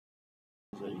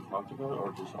talked about,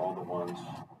 or just all the ones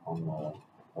on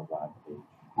the lab page?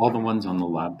 All the ones on the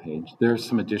lab page. There's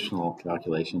some additional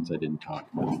calculations I didn't talk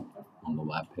about on the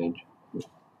lab page,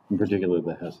 in particular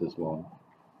the Hess's law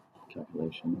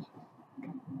calculations.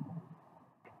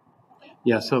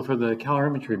 Yeah, so for the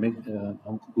calorimetry,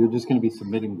 you're just going to be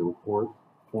submitting the report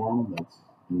form that's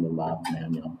in the lab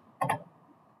manual.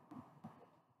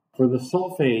 For the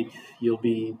sulfate, you'll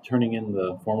be turning in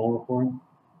the formal report,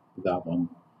 that one.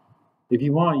 If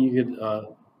you want, you could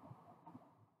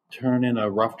turn in a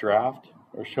rough draft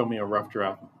or show me a rough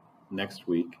draft next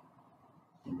week.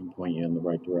 I can point you in the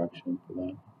right direction for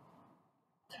that.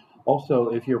 Also,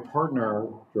 if your partner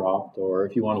dropped or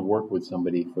if you want to work with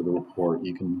somebody for the report,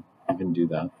 you can do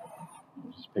that.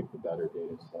 Just pick the better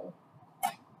data set.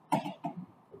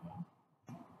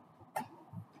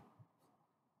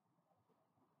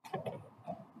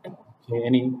 Okay,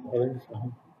 any others?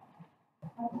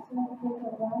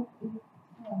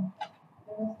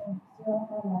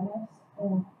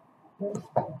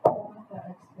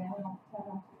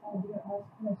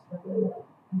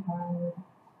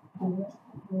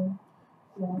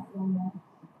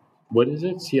 What is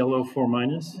it? ClO4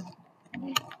 minus?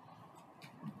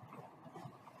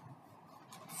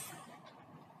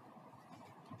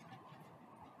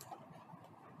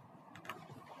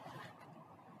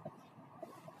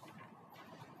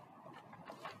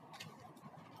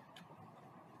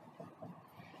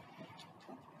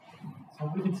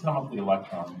 So we can sum up the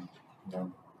electrons, the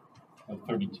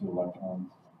 32 electrons.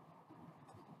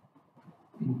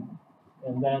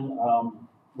 And then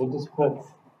we'll just put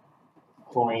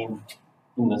chlorine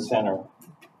in the center.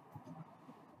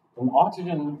 And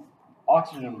oxygen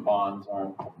bonds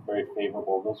aren't very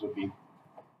favorable. Those would be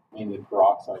mainly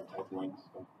peroxide type links.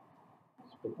 So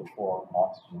let's put the 4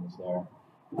 oxygens there.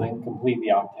 Then complete the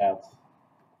octets.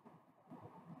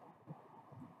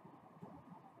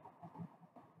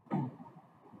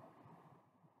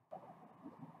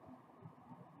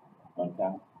 Like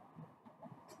that.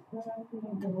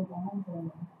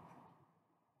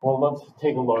 Well, let's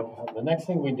take a look. The next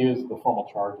thing we do is the formal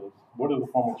charges. What are the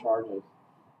formal charges?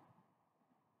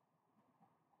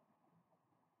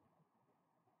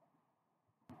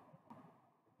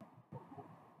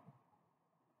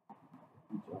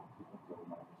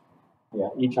 Yeah,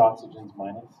 each oxygen's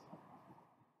minus.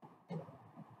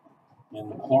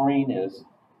 And the chlorine is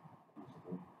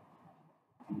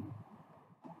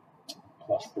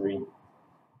 +3.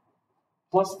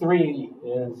 +3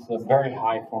 is a very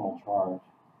high formal charge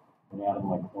in an atom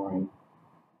like chlorine.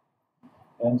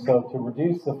 And so to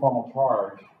reduce the formal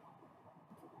charge,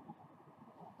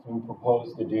 we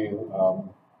propose to do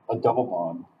a double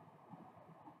bond.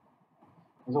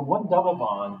 So one double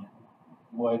bond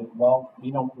would, well,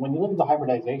 you know, when you look at the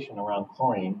hybridization around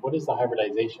chlorine, what is the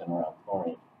hybridization around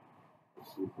chlorine?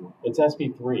 It's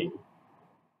sp3.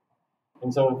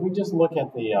 And so if we just look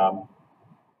at the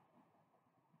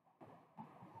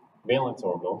valence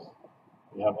orbitals,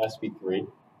 we have sp3,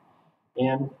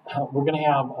 and we're going to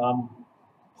have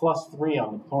 +3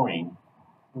 on the chlorine.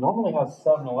 It normally has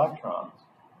 7 electrons,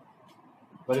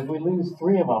 but if we lose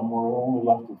 3 of them, we're only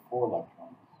left with 4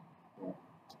 electrons. Yeah.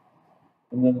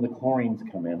 And then the chlorines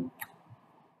come in.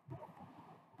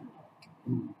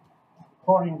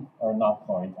 Chlorine, or not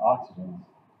chlorine, oxygens.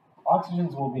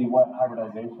 Oxygens will be what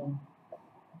hybridization?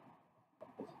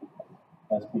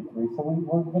 sp3. So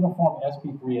we're going to form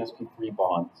sp3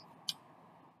 bonds.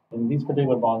 And these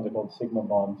particular bonds are called sigma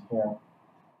bonds here.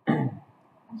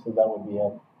 So that would be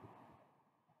it.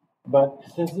 But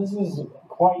since this is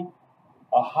quite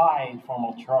a high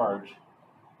formal charge,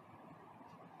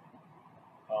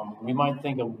 we might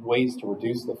think of ways to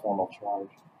reduce the formal charge.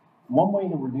 One way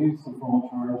to reduce the formal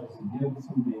charge is to give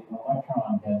some of the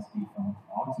electron density from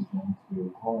oxygen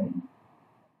to chlorine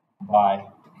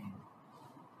by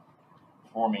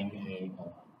forming a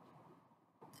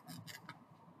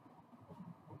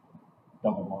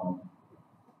double bond.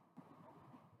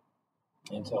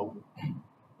 And so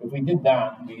if we did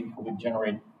that, we would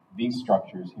generate these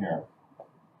structures here.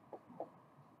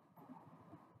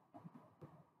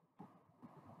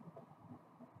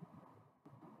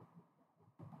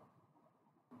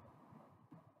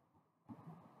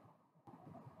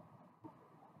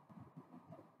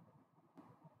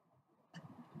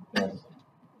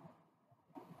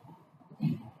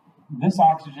 This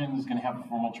oxygen is going to have a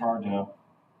formal charge of,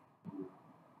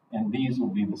 and these will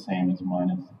be the same as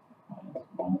minus.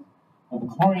 But the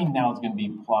chlorine now is going to be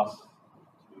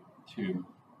 +2.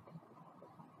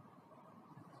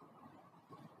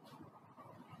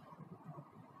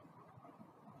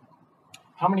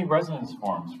 How many resonance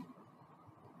forms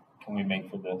can we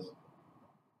make for this?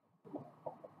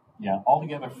 Yeah,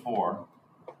 altogether 4.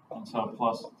 And so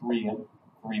plus 3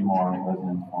 more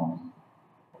resonance forms.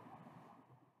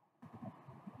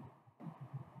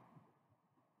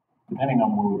 Depending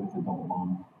on where we put the double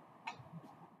bond.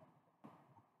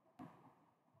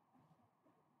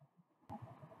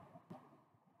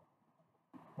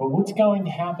 But what's going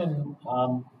to happen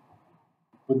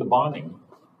with the bonding?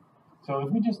 So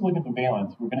if we just look at the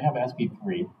valence, we're going to have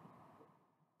sp3.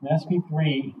 And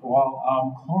sp3,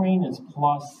 while chlorine is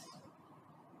plus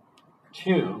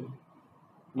 2,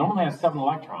 normally has 7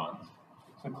 electrons.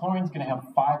 So chlorine's going to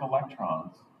have 5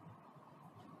 electrons.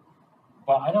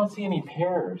 But I don't see any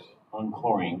pairs on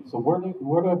chlorine. So where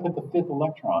do I put the 5th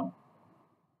electron?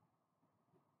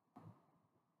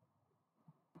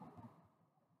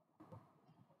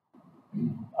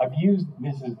 I've used,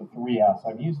 this is the 3s.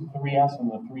 I've used the 3s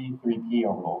and the 3p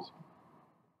orbitals.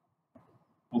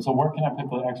 And so where can I put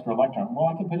the extra electron? Well,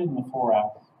 I can put it in the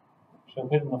 4s. Should I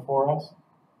put it in the 4s?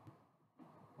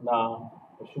 No,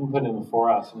 I shouldn't put it in the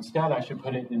 4s. Instead, I should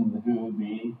put it in the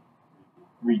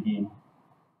 3d.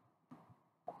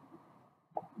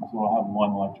 So we'll have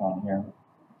 1 electron here.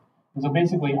 And so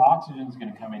basically, oxygen is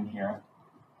going to come in here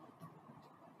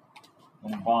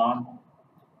and bond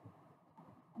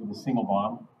with a single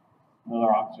bond,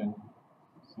 another oxygen,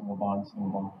 single bond, single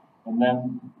bond. And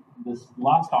then this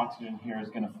last oxygen here is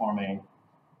going to form a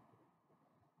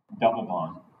double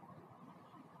bond.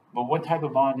 But what type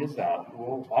of bond is that?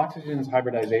 Well, oxygen's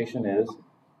hybridization is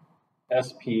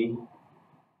sp,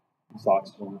 this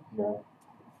oxygen here,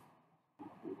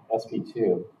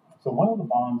 sp2. So one of the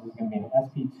bonds is going to be an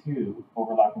sp2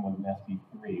 overlapping with an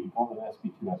sp3. We call it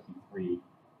sp2, sp3.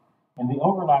 And the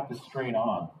overlap is straight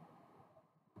on.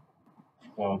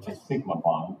 So it's a sigma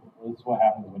bond. That's what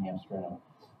happens when you have straight on.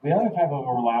 The other type of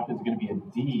overlap is going to be a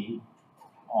D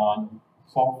on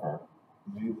sulfur.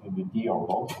 These are the D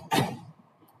orbitals.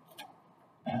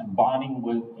 And bonding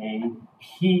with a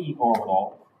P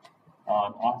orbital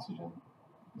on oxygen.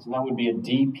 So that would be a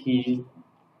DP.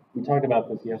 We talked about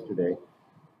this yesterday.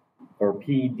 Or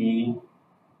PD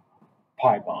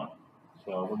pi bond.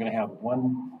 So we're going to have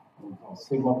one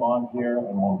sigma bond here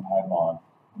and one pi bond.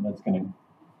 And that's going to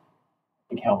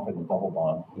account for the double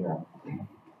bond here.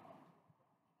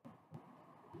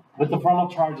 But the frontal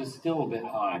charge is still a bit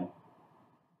high.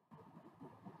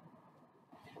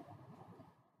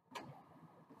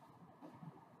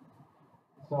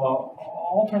 So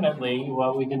alternately,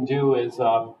 what we can do is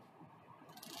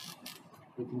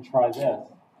we can try this.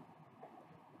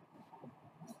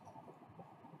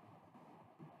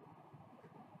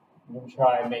 We can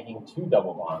try making 2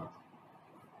 double bonds.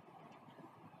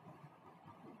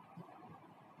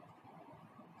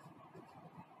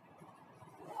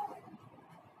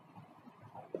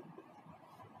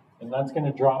 And that's going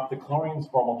to drop the chlorine's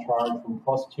formal charge from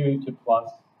 +2 to +1.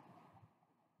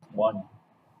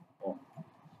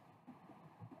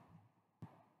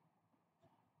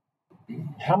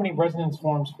 How many resonance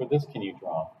forms for this can you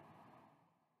draw?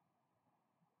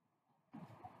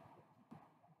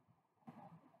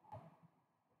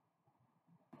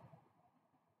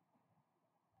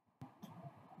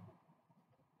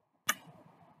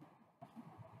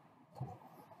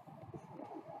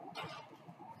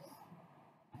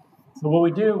 So what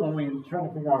we do when we try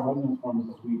to figure out resonance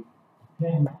forms is we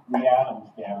pin the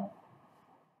atoms down.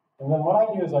 And then what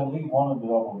I do is I leave one of the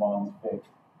double bonds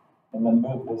fixed and then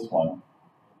move this one.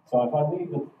 So if I leave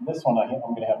this one, I'm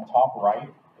going to have top right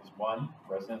is 1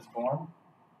 resonance form,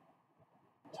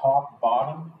 top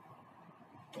bottom,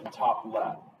 and top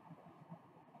left.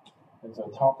 And so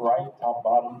top right, top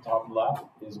bottom, top left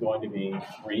is going to be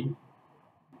 3.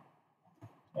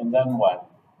 And then what?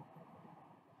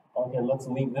 Okay, let's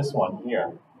leave this one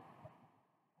here.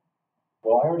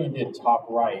 Well, I already did top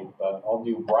right, but I'll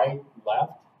do right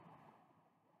left,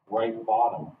 right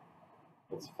bottom.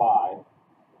 It's 5.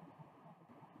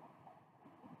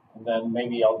 And then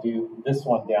maybe I'll do this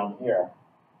one down here.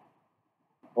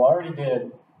 Well, I already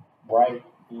did right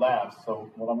left,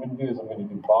 so what I'm going to do is I'm going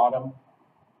to do bottom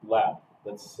left.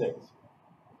 That's 6.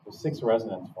 So 6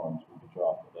 resonance forms we could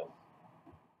draw for this,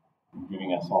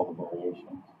 giving us all the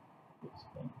variations.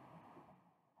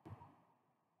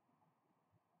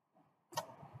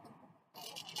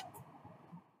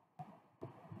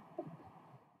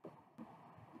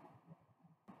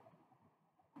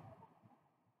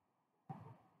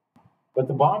 But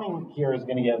the bonding here is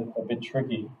going to get a bit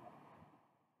tricky.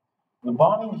 The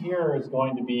bonding here is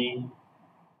going to be,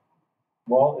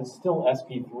 well, it's still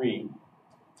sp3.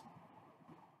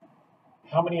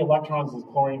 How many electrons does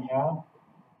chlorine have?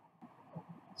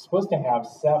 It's supposed to have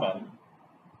 7,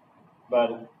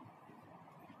 but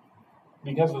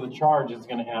because of the charge, it's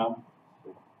going to have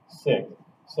 6.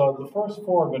 So the first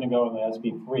 4 are going to go in the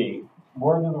sp3.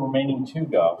 Where do the remaining 2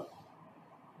 go?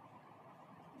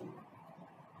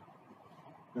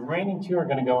 The remaining 2 are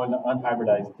going to go into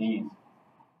unhybridized Ds.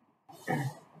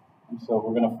 And so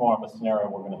we're going to form a scenario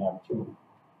where we're going to have 2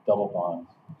 double bonds.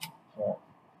 Here.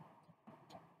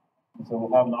 And so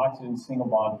we'll have an oxygen single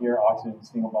bond here, oxygen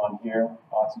single bond here,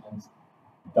 oxygen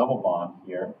double bond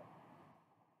here,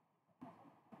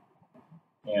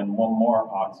 and one more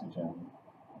oxygen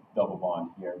double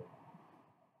bond here.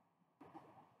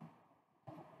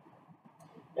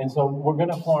 And so we're going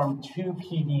to form 2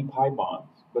 pd pi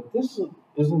bonds. But this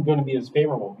isn't going to be as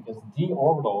favorable because d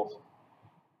orbitals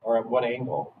are at what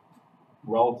angle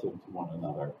relative to one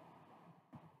another?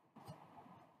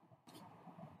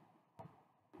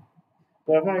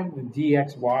 So if I have the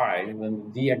dxy,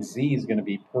 then the dxz is going to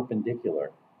be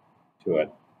perpendicular to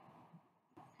it.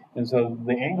 And so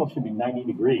the angle should be 90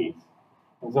 degrees.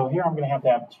 And so here I'm going to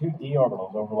have 2 d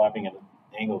orbitals overlapping at an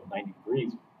angle of 90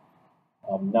 degrees.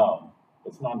 No,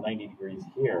 it's not 90 degrees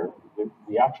here.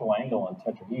 The actual angle in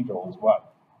tetrahedral is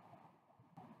what?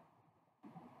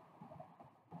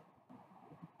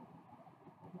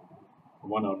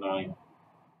 (109).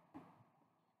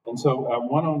 And so at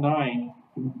 109,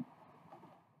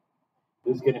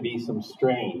 there's going to be some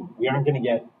strain. We aren't going to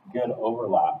get good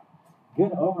overlap.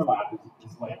 Good overlap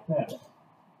is like this.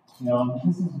 You know,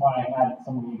 this is why I had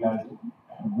some of you guys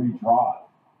redraw it.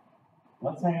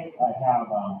 Let's say I have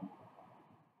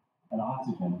an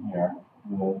oxygen here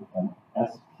with an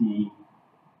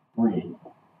sp3,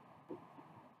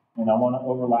 and I want to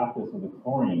overlap this with a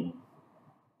chlorine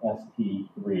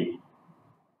sp3.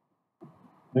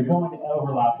 They're going to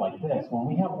overlap like this. When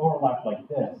we have overlap like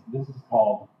this, this is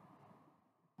called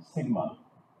sigma.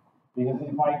 Because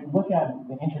if I look at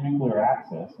the internuclear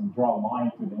axis and draw a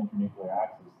line through the internuclear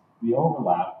axis, the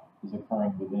overlap is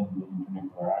occurring within the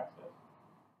internuclear axis.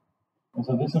 And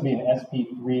so this would be an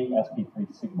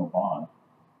sp3 sigma bond.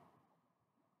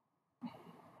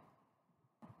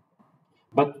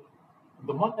 But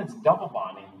the one that's double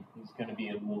bonding is going to be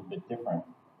a little bit different.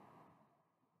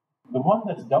 The one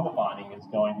that's double bonding is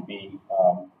going to be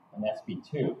an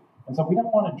sp2. And so we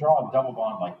don't want to draw a double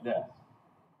bond like this.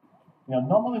 You know,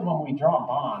 normally when we draw a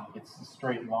bond, it's a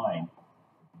straight line.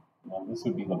 You know, this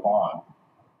would be the bond.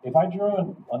 If I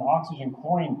drew an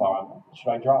oxygen-chlorine bond,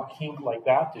 should I draw a kink like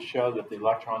that to show that the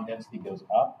electron density goes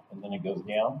up and then it goes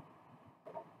down?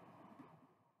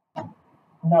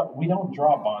 No, we don't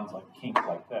draw bonds like kinks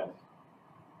like this.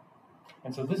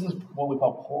 And so this is what we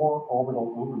call poor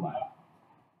orbital overlap.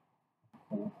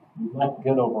 We like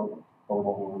good orbital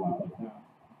overlap like that.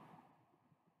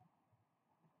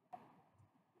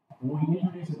 When we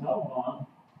introduce a double bond,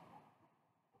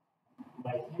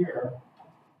 like here,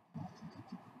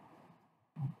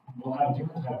 we'll have a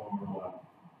different type of overlap.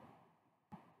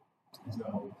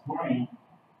 So chlorine,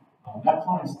 that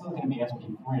chlorine is still going to be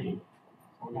sp3.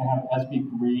 So we're going to have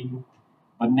sp3,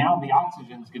 but now the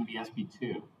oxygen is going to be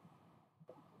sp2.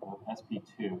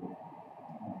 sp2.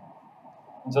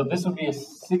 And so this would be a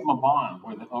sigma bond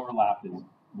where the overlap is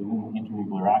within the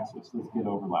internuclear axis. Let's get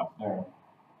overlap there.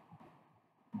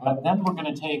 But then we're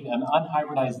going to take an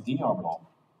unhybridized d orbital,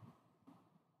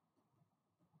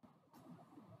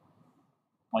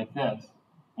 like this,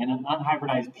 and an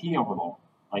unhybridized p orbital,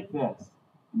 like this.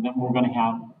 And then we're going to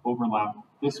have overlap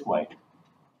this way.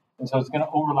 And so it's going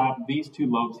to overlap these 2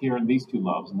 lobes here and these 2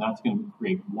 lobes, and that's going to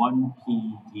create one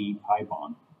pd pi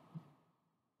bond.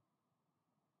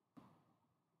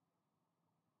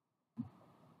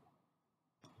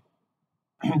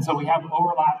 And so we have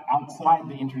overlap outside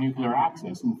the internuclear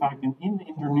axis. In fact, in the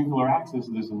internuclear axis,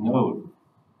 there's a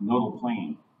nodal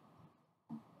plane.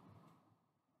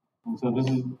 And so this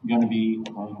is going to be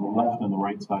on the left and the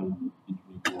right side of the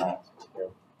internuclear axis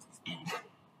here.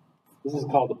 This is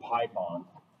called the pi bond.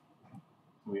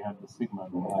 So we have the sigma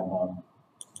and the pi bond.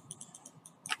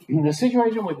 And the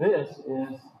situation with this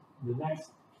is the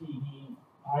next pd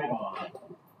pi bond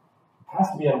has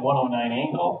to be at a 109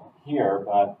 angle here,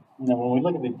 but now, when we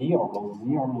look at the d orbitals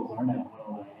aren't at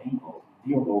 109 angles.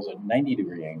 D orbitals are 90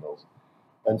 degree angles.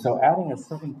 And so adding a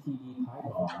second pd pi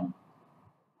bond,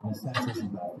 in a sense,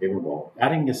 isn't that favorable.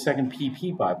 Adding a second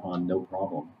pp pi bond, no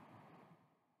problem.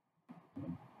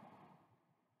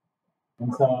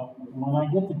 And so when I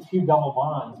get the 2 double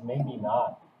bonds, maybe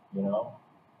not, you know.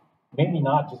 Maybe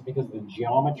not just because of the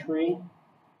geometry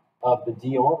of the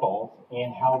d orbitals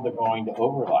and how they're going to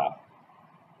overlap.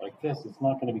 Like this, it's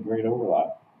not going to be great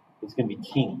overlap. It's going to be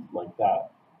kinked like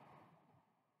that,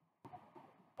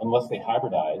 unless they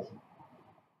hybridize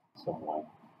some way.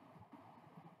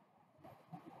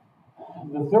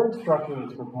 The third structure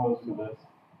that's proposed for this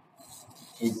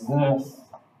is this,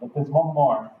 but there's one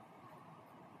more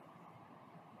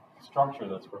structure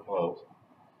that's proposed.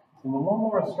 So the one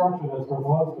more structure that's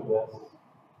proposed to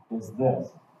this is this.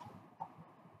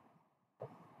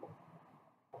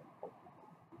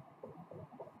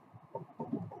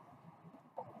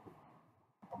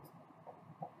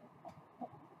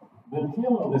 The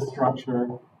appeal of this structure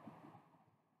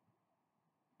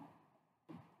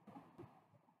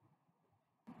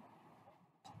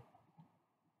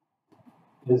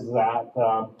is that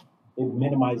it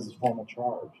minimizes formal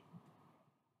charge.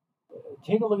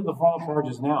 Take a look at the formal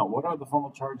charges now. What are the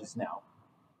formal charges now?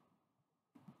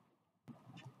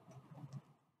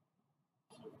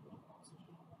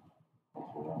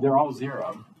 They're all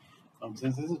zero.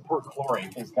 Since this is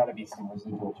perchlorate, there's got to be some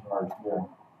residual charge here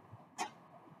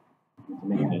to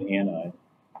make it an anide.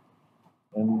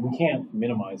 And we can't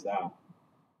minimize that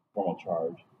formal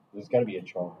charge. There's got to be a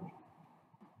charge.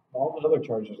 All the other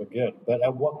charges are good, but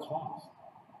at what cost?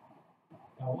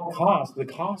 At what cost? The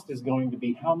cost is going to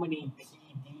be how many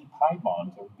PD pi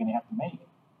bonds are we going to have to make?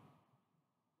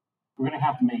 We're going to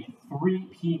have to make 3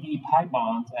 PD pi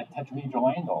bonds at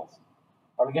tetrahedral angles.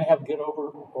 Are we going to have good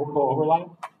orbital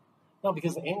overlap? No,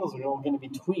 because the angles are all going to be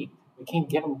tweaked. We can't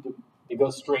get them to go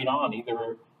straight on,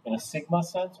 either in a sigma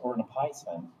sense or in a pi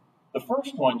sense. The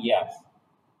first one, yes.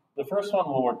 The first one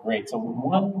will work great. So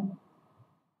one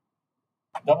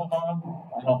double bond,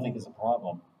 I don't think is a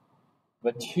problem.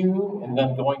 But 2 and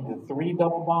then going to 3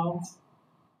 double bonds,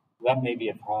 that may be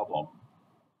a problem.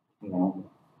 You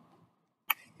know.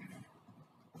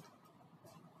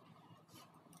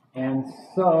 And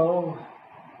so,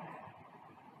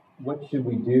 what should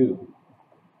we do?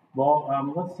 Well,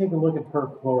 let's take a look at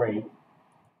perchlorate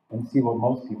and see what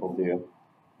most people do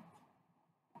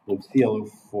with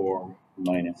ClO4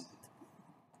 minus.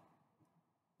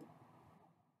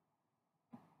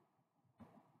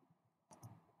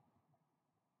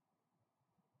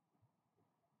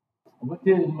 What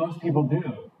did most people do?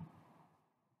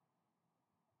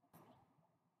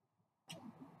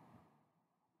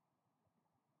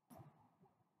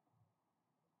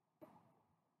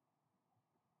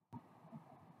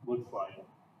 Looks like it.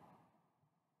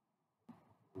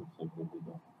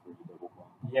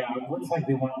 Yeah, it looks like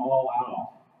they went all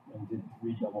out and did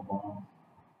 3 double bonds.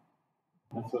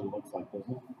 That's what it looks like, doesn't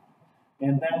it?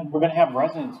 And then we're going to have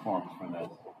resonance forms from this.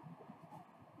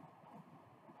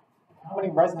 How many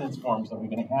resonance forms are we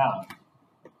going to have?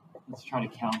 Let's try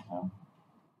to count them.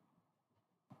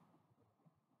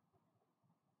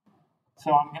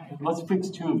 So let's fix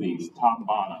 2 of these, top and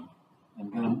bottom.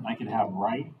 And then I could have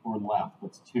right or left,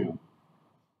 that's 2.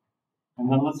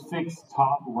 And then let's fix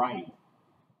top right.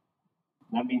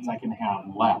 That means I can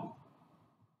have left,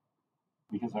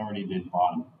 because I already did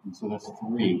bottom. And so that's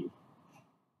 3.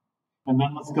 And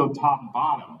then let's go top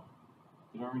bottom.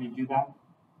 Did I already do that?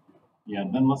 Yeah,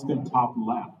 then let's go top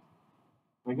left.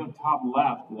 If I go top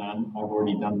left, then I've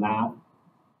already done that,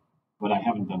 but I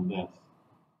haven't done this.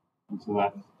 And so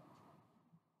that's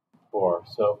 4.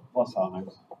 So plus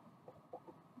others.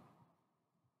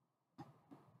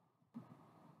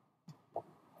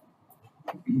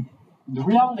 The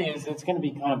reality is it's going to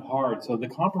be kind of hard, so the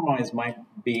compromise might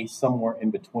be somewhere in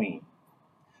between.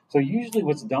 So usually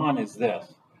what's done is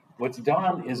this. What's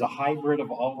done is a hybrid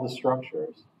of all the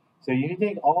structures. So you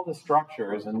take all the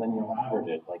structures and then you average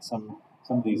it, like some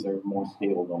of these are more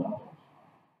stable than others.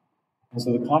 And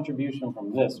so the contribution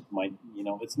from this might,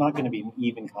 it's not going to be an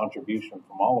even contribution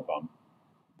from all of them.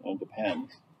 It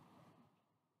depends.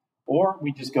 Or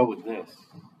we just go with this.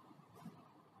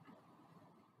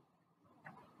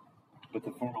 But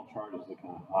the formal charges are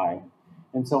kind of high.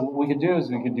 And so what we could do is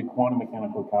we could do quantum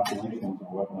mechanical calculations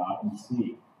or whatnot and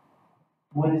see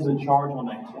what is the charge on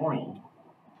that chlorine?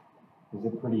 Is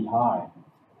it pretty high?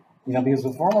 Because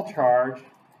the formal charge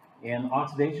and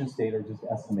oxidation state are just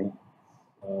estimates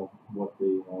of what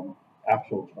the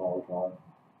actual charge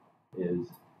is.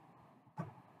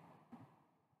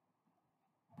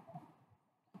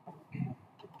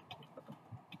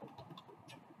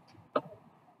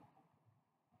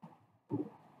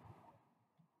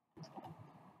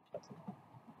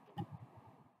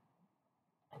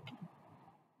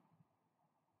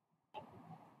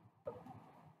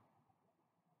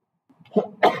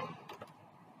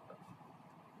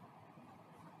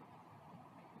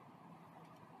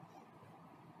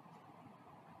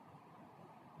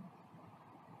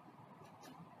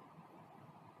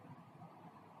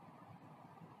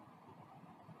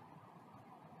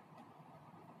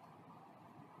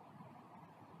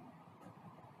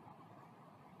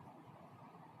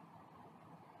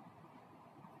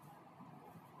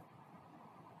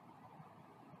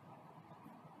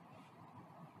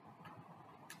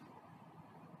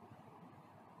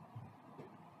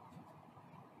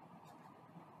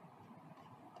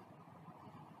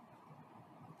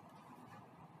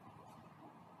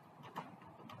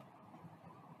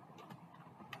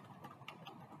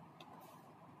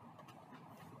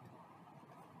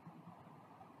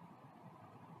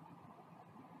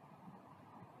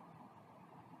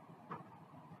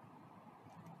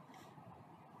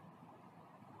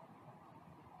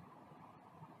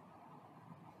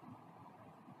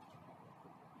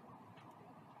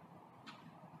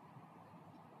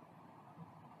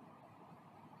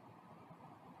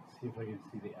 see if I can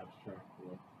see the abstract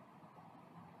here.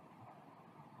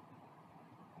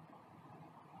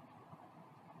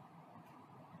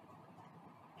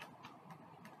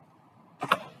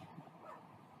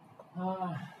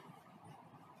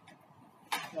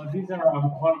 Now these are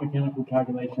quantum mechanical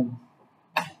calculations.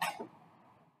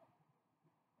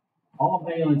 All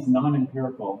valence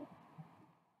non-empirical.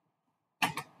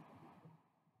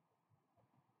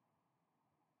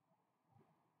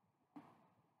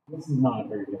 This is not a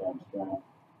very good abstract.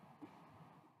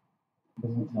 It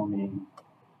doesn't tell me in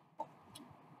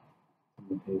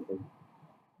the paper.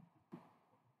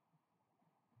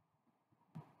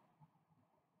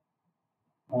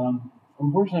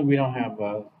 Unfortunately, we don't have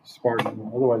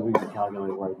Spartan. Otherwise, we could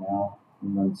calculate right now.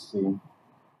 And let's see.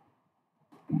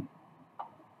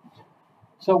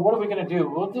 So what are we going to do?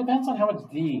 Well, it depends on how much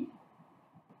D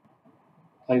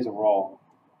plays a role.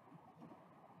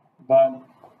 But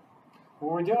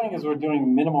what we're doing is we're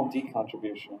doing minimal D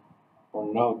contribution,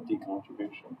 or no D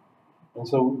contribution. And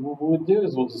so what we'll do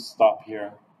is we'll just stop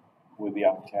here with the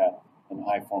octet and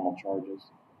high formal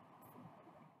charges.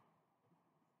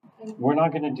 We're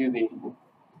not going to do the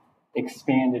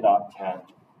expanded octet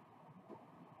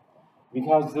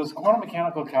because those quantum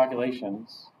mechanical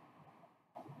calculations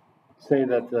say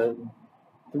that the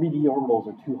 3D orbitals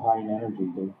are too high in energy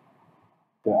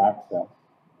to access,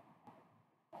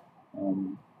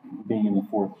 being in the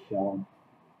fourth shell.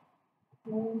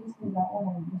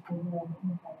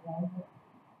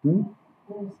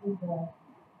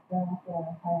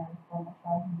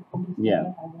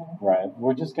 Yeah, right.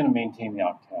 We're just going to maintain the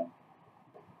octet.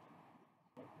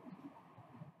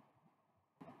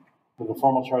 But the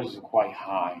formal charges are quite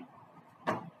high,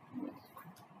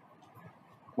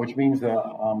 which means the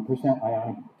percent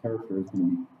ionic character is going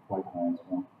to be quite high as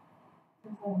well.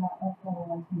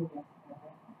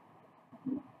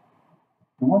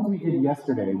 The ones we did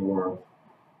yesterday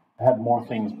had more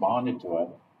things bonded to it.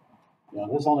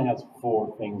 This only has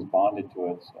 4 things bonded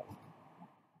to it.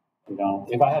 So,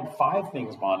 if I had 5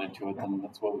 things bonded to it, then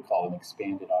that's what we call an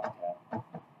expanded octet.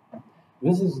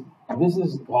 This is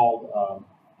called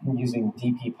using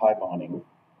DP pi bonding,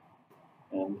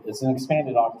 and it's an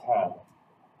expanded octet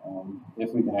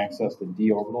if we can access the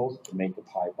d orbitals to make the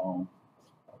pi bond.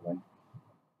 Right?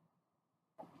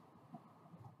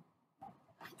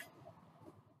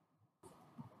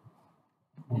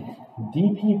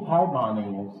 DP pi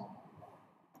bonding is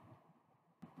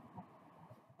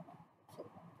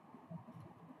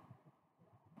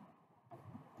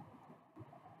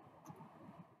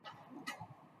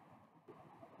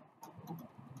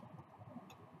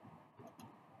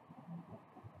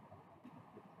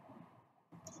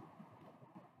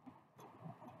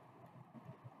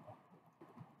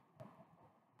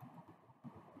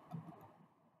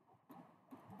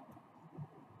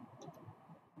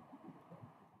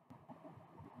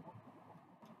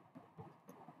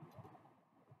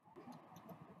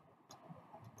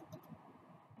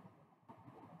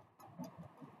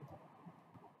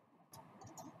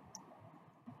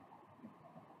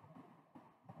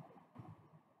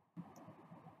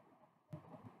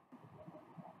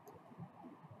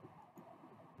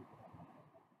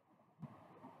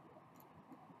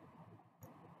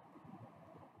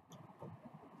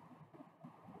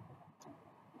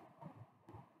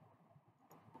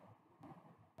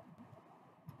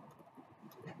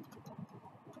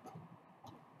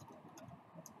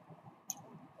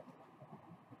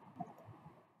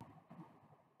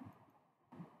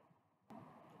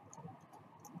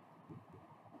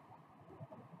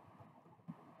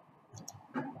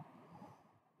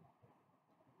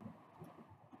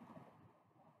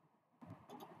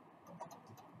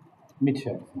Let me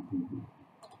check something.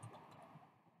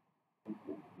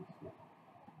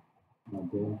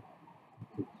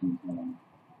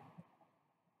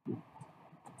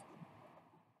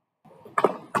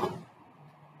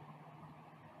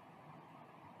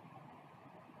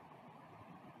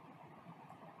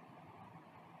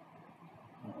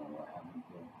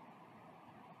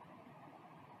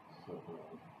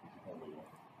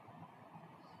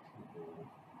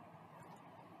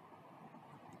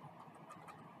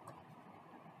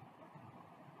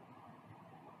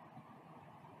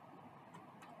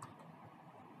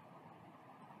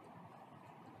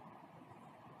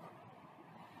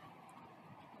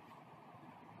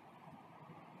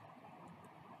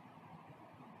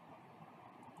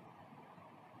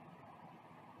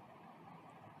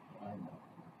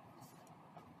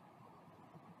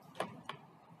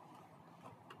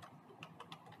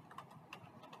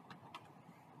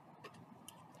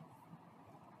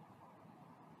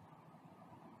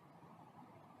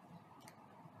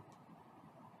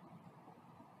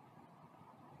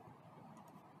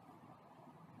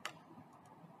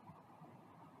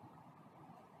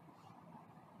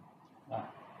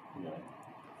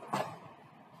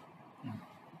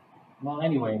 Well,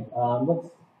 anyway, let's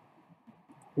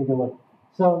take a look.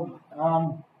 So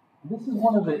this is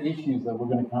one of the issues that we're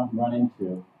going to run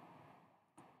into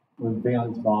with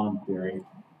valence bond theory.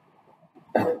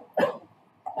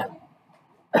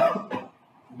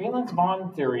 Valence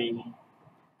bond theory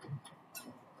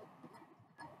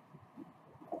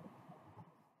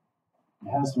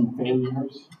has some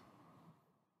failures.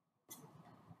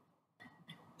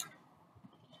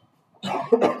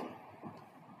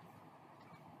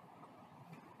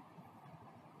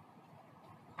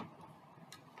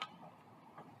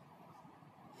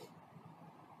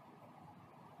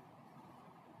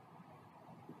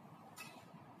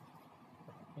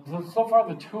 So far,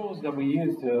 the tools that we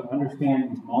use to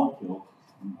understand these molecules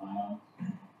and ions.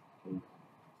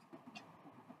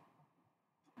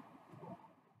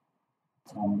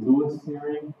 Lewis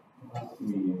theory. What do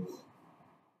we use?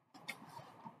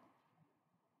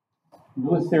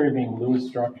 Lewis theory being Lewis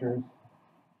structures.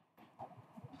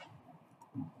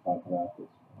 Let's talk about this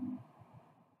one.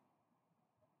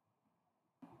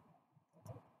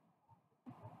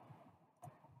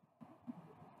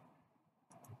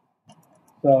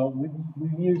 So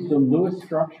we've used the Lewis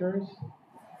structures,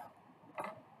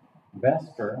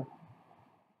 Vesper,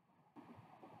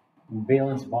 and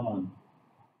valence bond.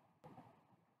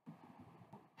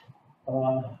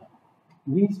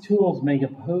 These tools make a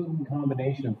potent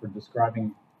combination for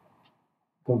describing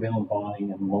covalent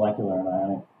bonding and molecular and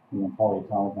ionic,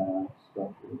 polyatomic ionic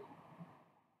structures.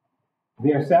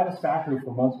 They are satisfactory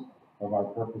for most of our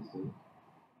purposes.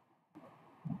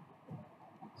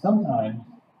 Sometimes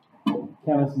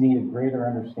chemists need a greater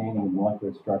understanding of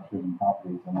molecular structures and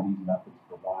properties than these methods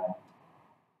provide.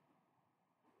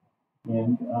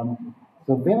 And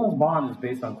so valence bond is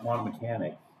based on quantum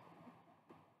mechanics,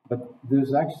 but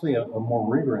there's actually a more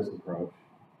rigorous approach.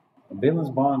 A valence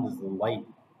bond is the light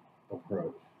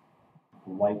approach,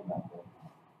 the light method.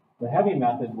 The heavy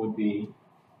method would be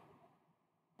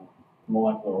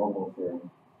molecular orbital theory.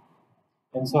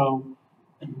 And so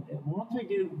once we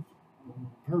do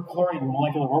perchlorate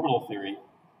molecular orbital theory,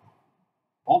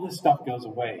 all this stuff goes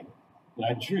away.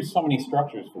 I choose so many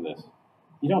structures for this.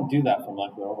 You don't do that for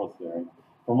molecular orbital theory.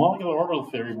 For molecular orbital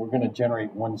theory, we're going to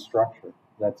generate one structure.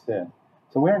 That's it.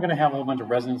 So we aren't going to have a whole bunch of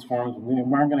resonance forms. We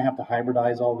aren't going to have to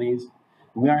hybridize all these.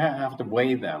 We aren't going to have to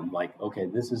weigh them like, okay,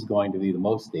 this is going to be the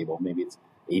most stable. Maybe it's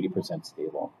 80%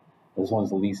 stable. This one's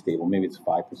the least stable. Maybe it's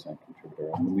 5%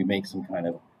 contributor. And we make some kind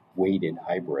of weighted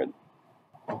hybrid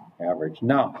average.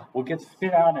 Now, what gets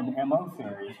spit out in MO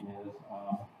theory is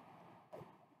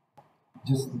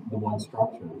just the one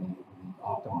structure, the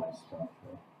optimized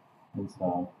structure. And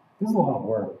so this is a lot of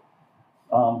work.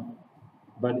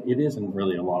 But it isn't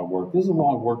really a lot of work. This is a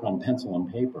lot of work on pencil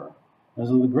and paper. And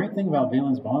so the great thing about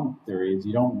valence bond theory is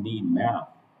you don't need math.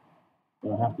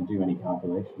 You don't have to do any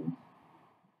calculations.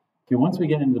 Okay, once we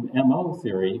get into MO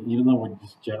theory, even though we're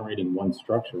just generating one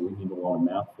structure, we need a lot of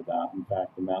math for that. In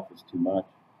fact, the math is too much.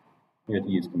 We have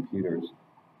to use computers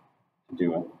to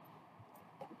do it.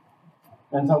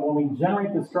 And so when we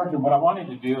generate the structure, what I wanted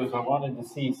to do is I wanted to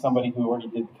see somebody who already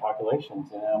did the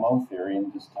calculations in MO theory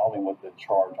and just tell me what the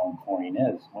charge on chlorine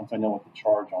is. Once I know what the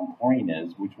charge on chlorine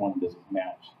is, which one does it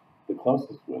match the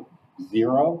closest with?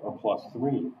 0 or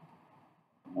 +3?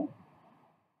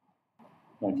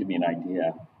 That'll give me an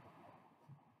idea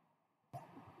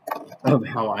of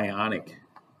how ionic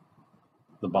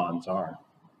the bonds are.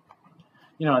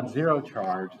 At 0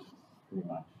 charge, pretty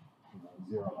much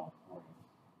 0 on chlorine.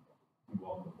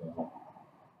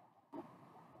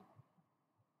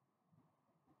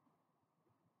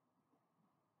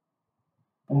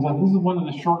 And so this is one of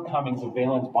the shortcomings of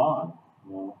valence bond.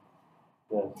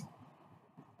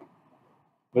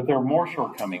 But there are more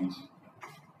shortcomings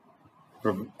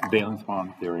for valence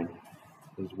bond theory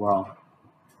as well.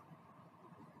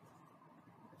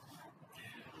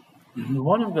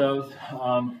 One of those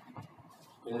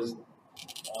is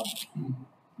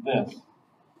this.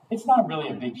 It's not really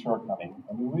a big shortcoming.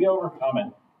 I mean, we overcome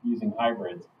it using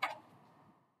hybrids,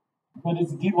 but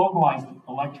it's delocalized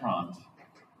electrons.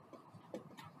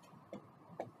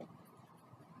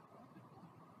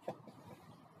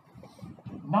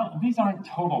 These aren't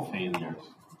total failures,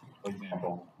 for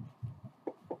example.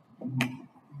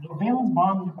 The valence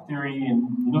bond theory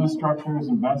and Lewis structures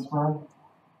and Vesper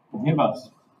give us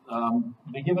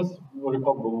what are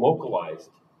called the localized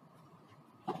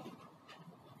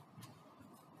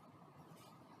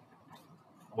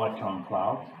electron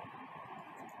clouds.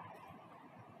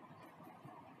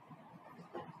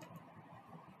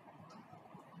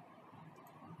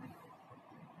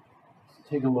 Let's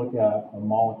take a look at a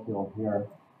molecule here.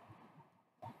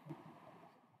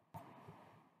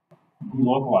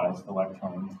 delocalized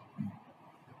electrons.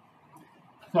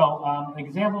 So an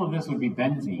example of this would be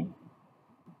benzene.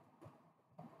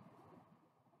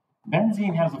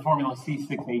 Benzene has the formula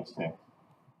C6H6.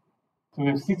 So we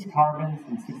have 6 carbons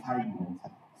and 6 hydrogens.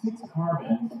 6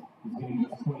 carbons is going to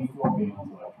give us 24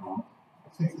 valence electrons.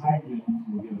 6 hydrogens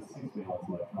will give us 6 valence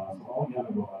electrons. So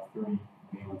altogether we'll have 30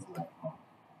 valence electrons.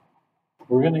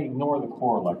 We're going to ignore the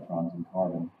core electrons in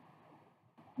carbon.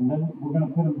 And then we're going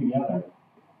to put them together.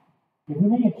 If we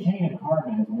make a chain of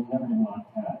carbons, we'll never get an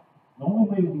octet. The only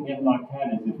way we can get an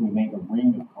octet is if we make a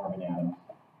ring of carbon atoms.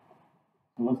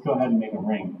 So let's go ahead and make a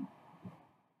ring.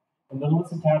 And then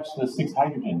let's attach the 6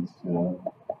 hydrogens to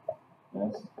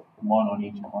this, 1 on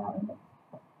each carbon.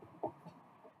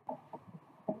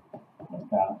 Like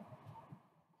that.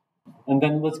 And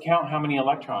then let's count how many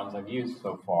electrons I've used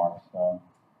so far. So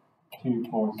 2,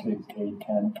 4, 6, 8,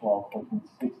 10, 12, 14,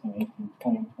 16, 18,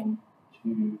 20,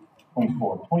 22,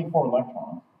 24. 24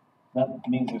 electrons. That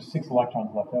means there's 6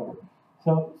 electrons left over.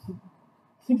 So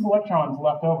 6 electrons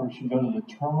left over should go to the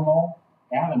terminal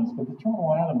atoms, but the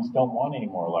terminal atoms don't want any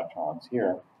more electrons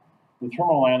here. The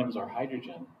terminal atoms are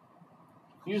hydrogen.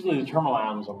 Usually the terminal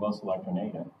atoms are most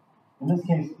electronegative. In this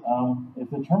case, if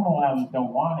the terminal atoms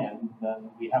don't want it, then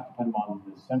we have to put them on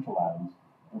the central atoms.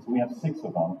 And so we have 6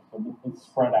 of them. So let's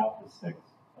spread out the 6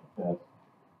 like this.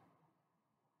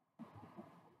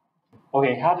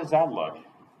 Okay, how does that look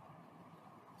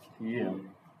to you?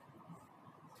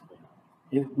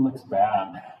 It looks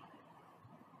bad.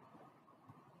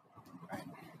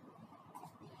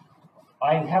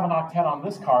 I have an octet on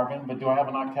this carbon, but do I have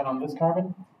an octet on this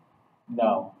carbon?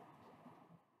 No.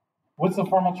 What's the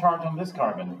formal charge on this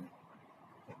carbon?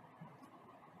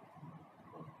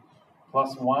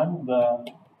 +1.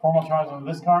 The formal charge on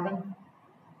this carbon?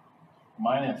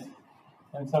 -.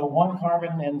 And so one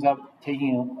carbon ends up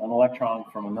taking an electron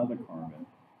from another carbon.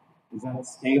 Is that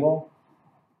stable?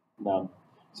 No.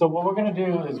 So what we're going to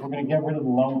do is we're going to get rid of the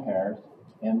lone pairs,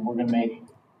 and we're going to make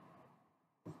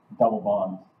double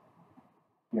bonds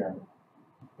here.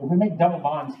 If we make double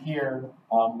bonds here,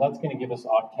 that's going to give us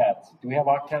octets. Do we have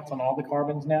octets on all the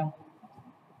carbons now?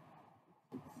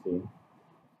 Let's see.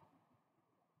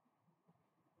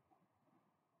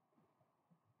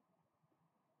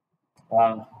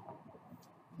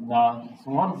 No,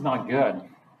 one's not good.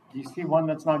 Do you see one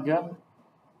that's not good?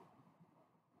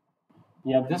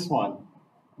 Yeah, this one.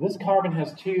 This carbon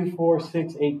has 2, 4,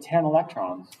 6, 8, 10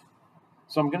 electrons.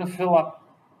 So I'm going to fill up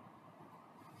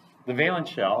the valence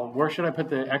shell. Where should I put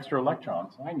the extra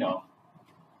electrons? I know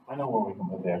where we can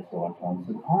put the extra electrons.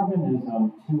 So carbon is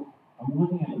 2. I'm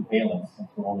looking at the valence since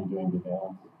we're only doing the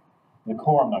valence. The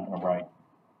core I'm not going to write.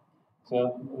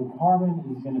 So the carbon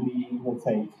is going to be, let's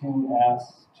say, 2s,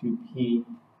 2p,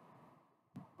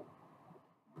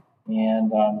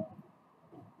 and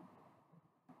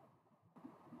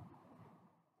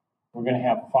we're going to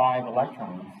have 5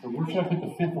 electrons. So where should I put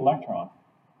the 5th electron?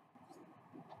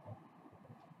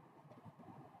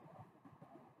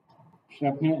 Should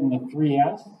I put it in the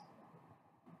 3s?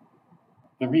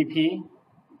 The 3p?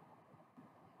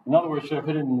 In other words, should I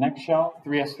put it in the next shell?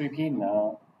 3s, 3p?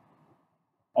 No.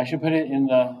 I should put it in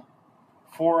the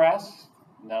 4s?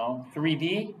 No.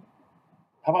 3d?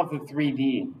 How about the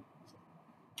 3d?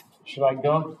 Should I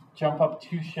go jump up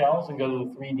 2 shells and go to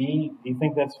the 3d? Do you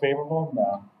think that's favorable?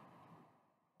 No.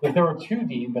 If there were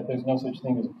 2d, but there's no such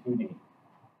thing as a 2d.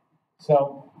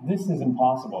 So this is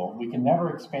impossible. We can never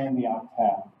expand the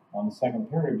octet on the second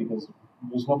period because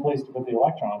there's no place to put the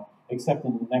electron except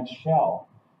in the next shell.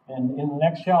 And in the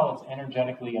next shell, it's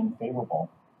energetically unfavorable.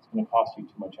 It's going to cost you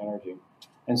too much energy.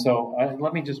 And so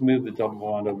let me just move the double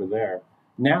bond over there.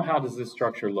 Now how does this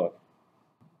structure look?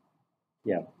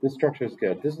 Yeah, this structure is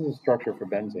good. This is a structure for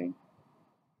benzene.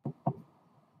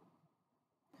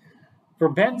 For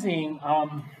benzene,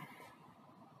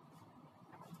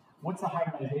 what's the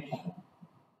hybridization?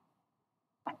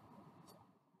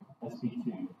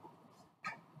 sp2.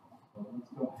 So let's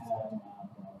go ahead and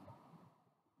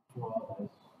draw this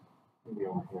maybe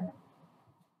over here.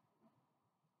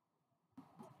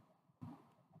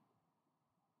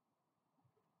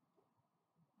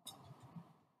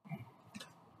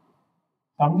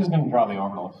 So I'm just going to draw the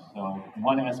orbitals. So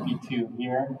one sp2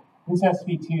 here. This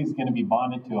sp2 is going to be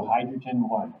bonded to a hydrogen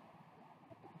 1s.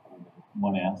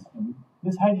 And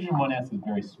this hydrogen 1s is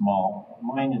very small.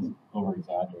 Mine is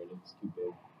over-exaggerated. It's too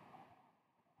big.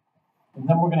 And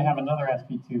then we're going to have another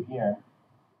sp2 here.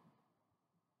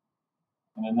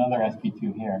 And another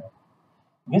sp2 here.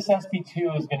 This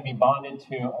sp2 is going to be bonded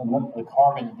to a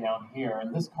carbon down here.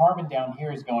 And this carbon down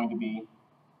here is going to be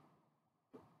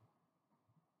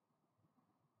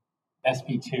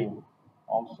sp2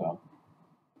 also.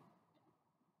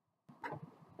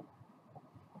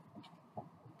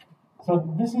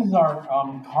 So this is our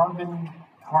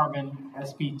carbon-carbon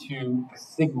sp2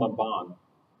 sigma bond.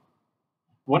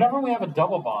 Whenever we have a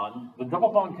double bond, the double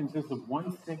bond consists of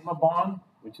one sigma bond,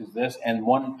 which is this, and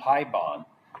one pi bond.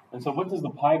 And so what does the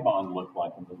pi bond look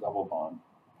like in the double bond?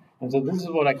 And so this is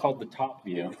what I call the top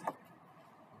view.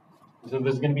 So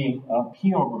there's going to be a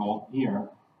p orbital here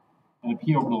and a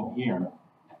p orbital here.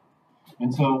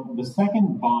 And so the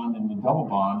second bond in the double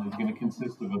bond is going to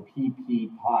consist of a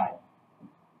pp pi.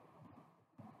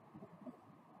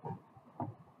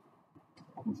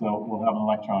 And so we'll have an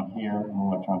electron here and an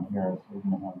electron here, so we're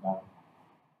going to have that.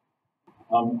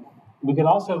 We can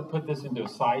also put this into a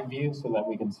side view so that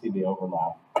we can see the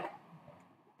overlap.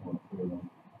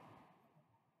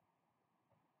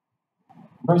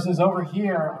 Versus over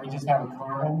here, I just have a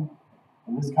carbon,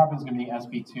 and this carbon is going to be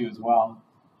sp2 as well.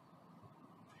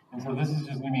 And so this is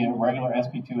just going to be a regular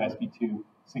sp2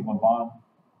 sigma bond.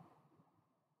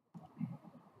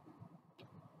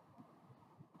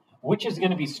 Which is going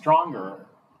to be stronger,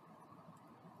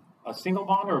 a single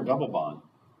bond or a double bond?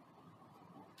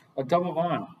 A double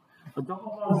bond. A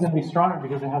double bond is going to be stronger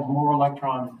because it has more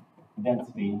electron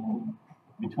density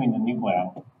between the nuclei.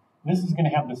 This is going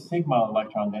to have the sigma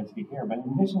electron density here, but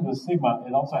in addition to the sigma,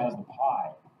 it also has the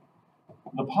pi.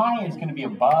 The pi is going to be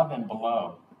above and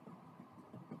below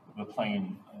the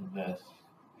plane of this.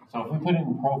 So if we put it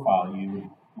in profile,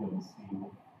 you would see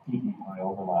pp pi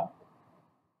overlap.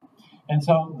 And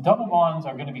so double bonds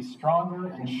are going to be stronger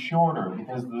and shorter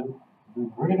because the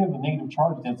greater the negative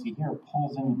charge density here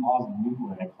pulls in the positive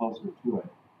nuclei closer to it.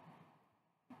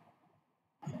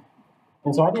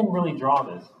 And so I didn't really draw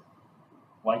this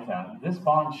like that. This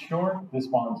bond's short, this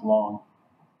bond's long.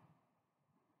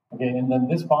 Okay, and then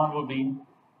this bond will be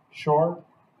short,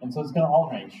 and so it's going to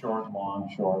alternate short, long,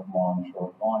 short, long,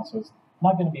 short, long. So it's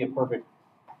not going to be a perfect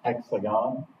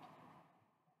hexagon.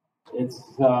 It's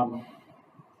going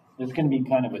to be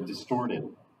kind of a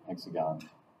distorted hexagon.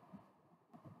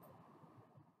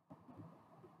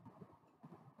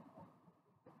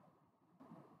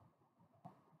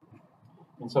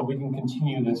 And so we can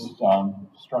continue this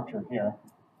structure here.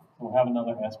 So we'll have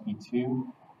another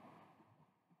sp2.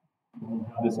 We'll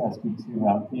have this sp2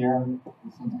 out here.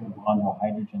 This one's going to bond to a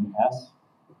hydrogen S.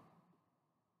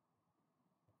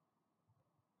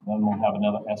 Then we'll have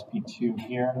another sp2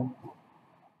 here.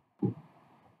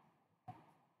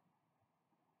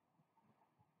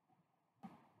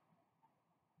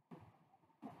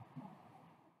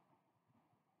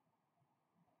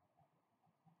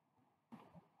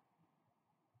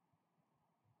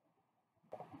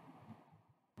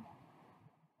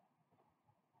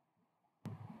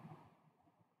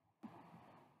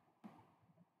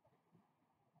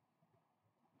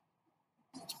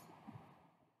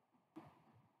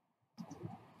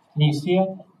 Can you see it?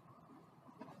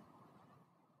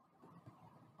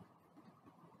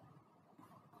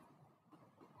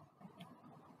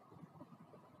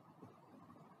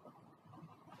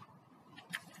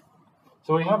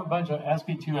 So we have a bunch of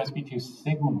sp2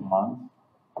 sigma bonds.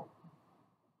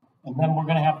 And then we're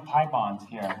going to have pi bonds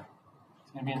here.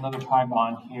 It's going to be another pi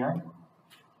bond here.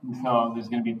 And so there's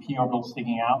going to be a p orbital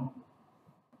sticking out.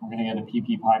 We're going to get a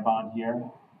pp pi bond here.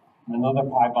 And another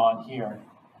pi bond here.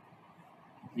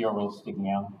 P orbital sticking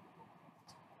out.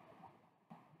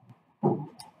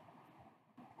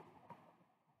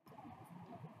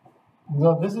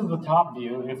 So this is the top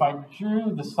view. If I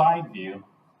drew the side view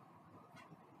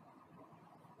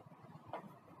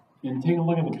and take a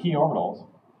look at the p orbitals,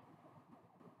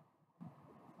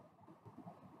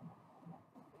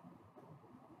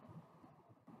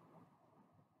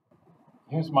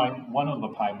 here's one of the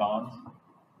pi bonds.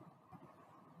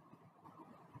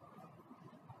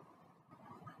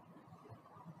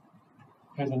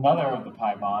 Here's another of the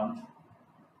pi bonds.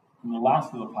 And the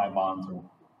last of the pi bonds are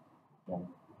there.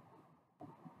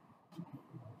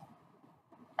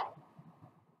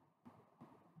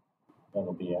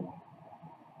 That'll be it.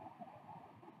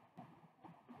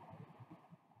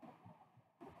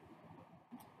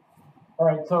 All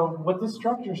right, so what this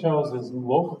structure shows is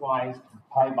localized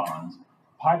pi bonds.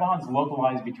 Pi bonds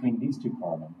localized between these two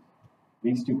carbons,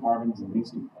 and these two carbons.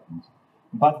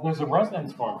 But there's a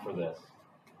resonance form for this,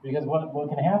 because what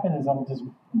can happen is I'll just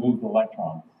move the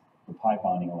electrons, the pi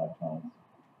bonding electrons,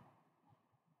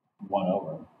 1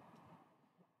 over.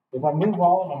 If I move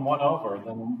all of them 1 over,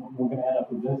 then we're going to end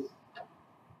up with this.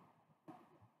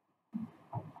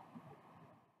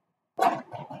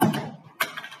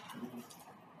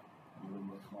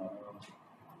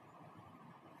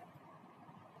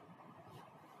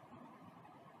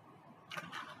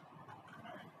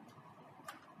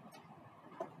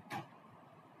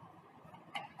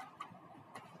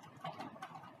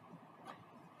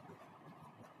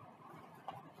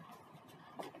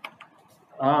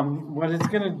 What it's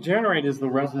going to generate is the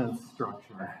resonance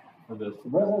structure for this. The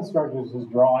resonance structure is just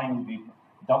drawing the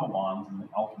double bonds in the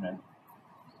alternate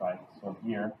side. So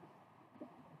here,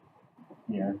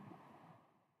 here,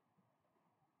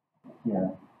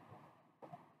 here.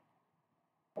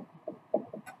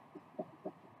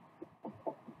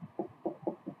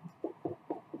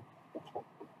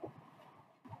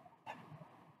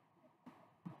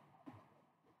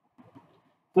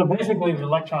 So basically, the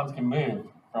electrons can move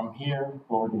from here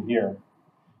over to here.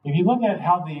 If you look at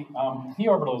how the p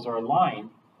orbitals are aligned,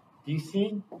 do you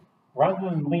see, rather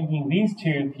than linking these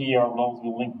two p orbitals,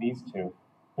 we link these two.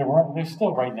 They're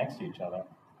still right next to each other.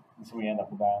 And so we end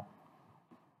up with that.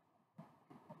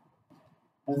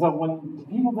 And so when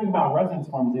people think about resonance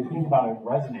forms, they think about it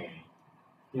resonating.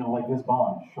 You know, like this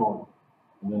bond, short,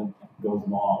 and then it goes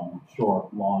long,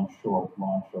 short, long, short,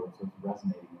 long, short. So it's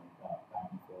resonating like that,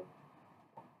 back and forth.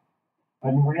 But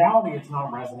in reality, it's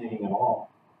not resonating at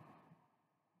all.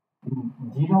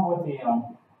 Do you know what the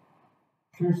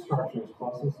true structure is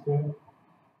closest to?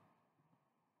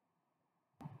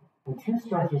 The true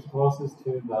structure is closest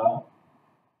to the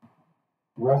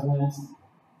resonance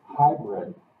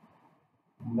hybrid.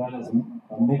 And that is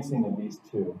a mixing of these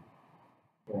two.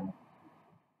 Here.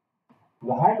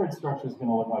 The hybrid structure is going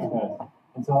to look like this.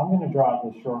 And so I'm going to draw out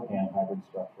the shorthand hybrid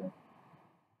structure.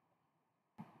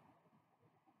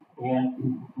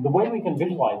 And the way we can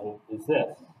visualize it is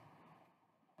this.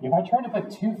 If I try to put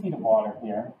 2 feet of water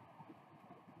here,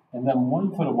 and then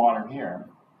 1 foot of water here,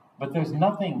 but there's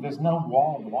no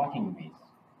wall blocking these.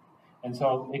 And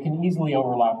so it can easily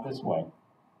overlap this way.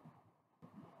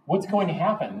 What's going to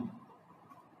happen?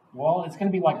 Well, it's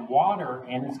going to be like water,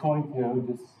 and it's going to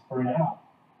just spread out.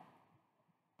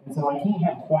 And so I can't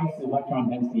have twice the electron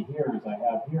density here as I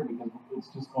have here, because it's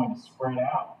just going to spread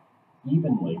out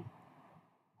evenly,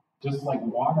 just like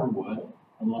water would,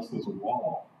 unless there's a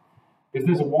wall. If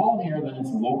there's a wall here, then it's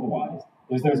localized.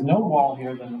 If there's no wall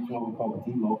here, then it's what we call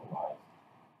delocalized.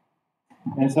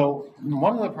 And so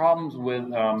one of the problems with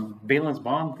valence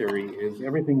bond theory is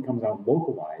everything comes out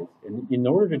localized. And in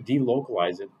order to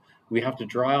delocalize it, we have to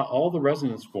draw out all the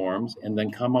resonance forms and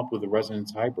then come up with a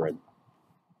resonance hybrid.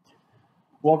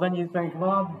 Well, then you think,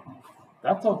 well,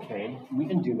 that's okay. We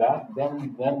can do that.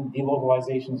 Then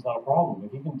delocalization is not a problem.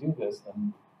 If you can do this,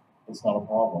 then it's not a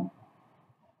problem.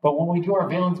 But when we do our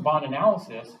valence bond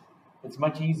analysis, it's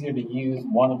much easier to use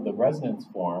one of the resonance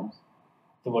forms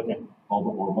to look at all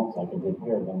the orbitals like I did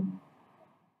here than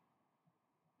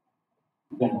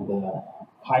the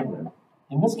hybrid.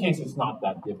 In this case, it's not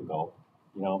that difficult.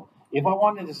 You know, if I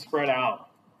wanted to spread out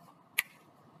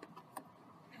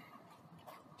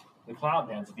the cloud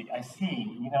density, I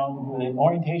see, you know, the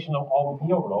orientation of all the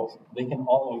p orbitals, they can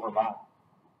all overlap.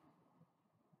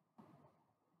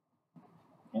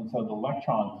 And so the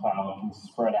electron cloud can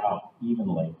spread out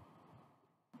evenly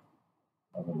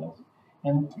over this.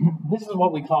 And this is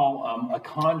what we call a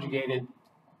conjugated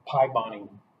pi bonding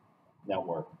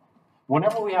network.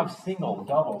 Whenever we have single,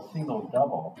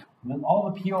 double, then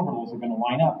all the p orbitals are going to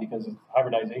line up because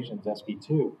hybridization is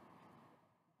sp2.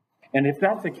 And if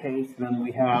that's the case, then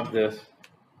we have this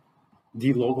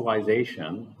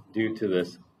delocalization due to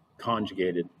this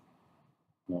conjugated,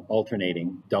 you know,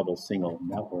 alternating double single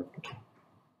network.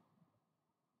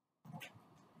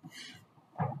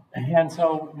 And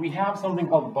so we have something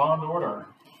called bond order.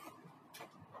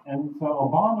 And so a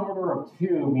bond order of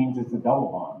 2 means it's a double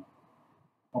bond.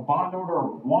 A bond order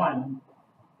of 1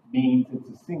 means it's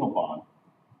a single bond.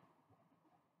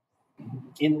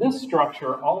 In this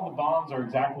structure, all the bonds are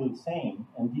exactly the same.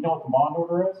 And do you know what the bond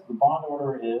order is? The bond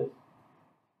order is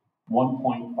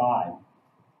 1.5.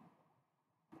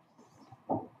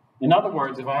 In other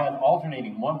words, if I had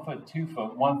alternating 1 foot, 2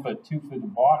 foot, 1 foot, 2 foot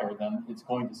of water, then it's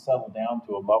going to settle down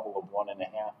to a level of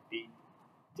 1.5 feet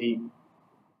deep.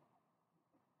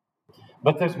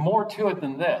 But there's more to it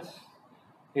than this.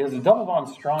 Because the double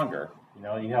bond's stronger. You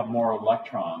know, you have more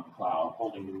electron cloud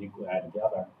holding the nuclei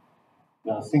together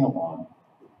than a single bond.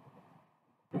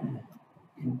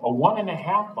 A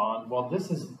 1.5 bond, well,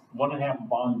 this is 1.5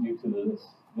 bond due to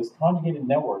this conjugated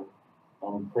network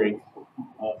creates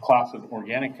a class of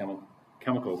organic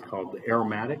chemicals called the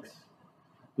aromatics.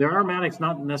 They're aromatics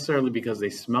not necessarily because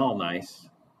they smell nice.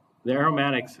 They're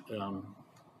aromatics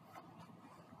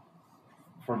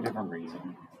for a different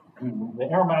reason. The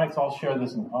aromatics all share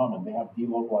this in common. They have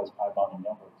delocalized pi bonding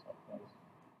networks like this,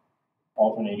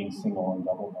 alternating single and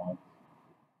double bonds.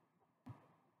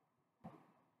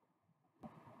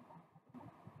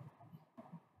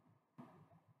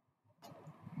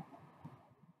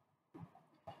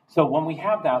 So when we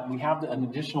have that, we have an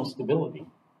additional stability.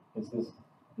 It's this,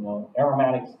 you know,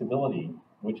 aromatic stability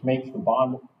which makes the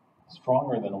bond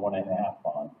stronger than a 1.5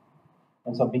 bond.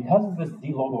 And so because of this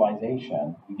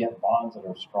delocalization, you get bonds that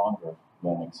are stronger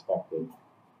than expected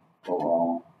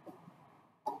overall.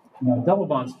 Now, double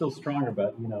bond's still stronger,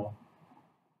 but, you know,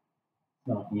 it's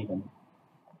not even.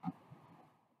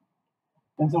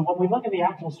 And so when we look at the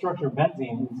actual structure of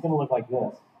benzene, it's going to look like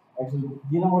this. Actually, do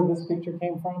you know where this picture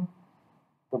came from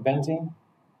for benzene?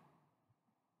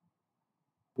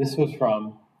 This was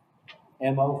from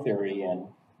MO theory and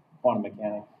quantum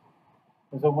mechanics.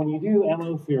 And so when you do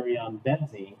MO theory on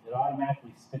benzene, it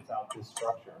automatically spits out this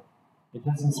structure. It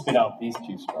doesn't spit out these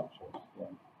two structures. Yeah.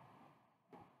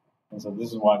 And so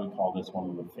this is why we call this one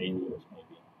of the failures,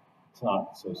 maybe. It's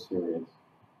not so serious.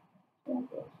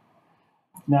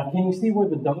 Now, can you see where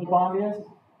the double bond is?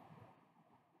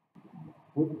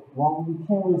 Well, we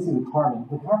can't really see the carbons.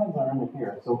 The carbons are under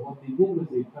here. So what they did was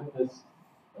they put this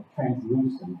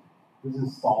translucent. This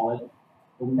is solid.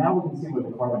 But now we can see where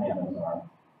the carbon atoms are.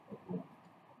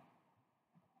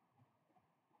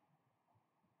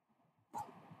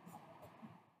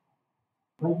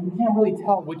 But you can't really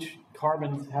tell which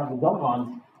carbons have the double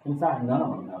bonds. In fact, none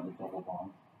of them have the double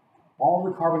bonds. All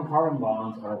the carbon-carbon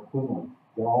bonds are equivalent.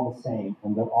 They're all the same,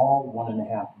 and they're all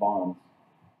 1.5 bonds.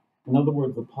 In other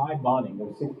words, the pi bonding,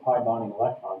 those 6 pi bonding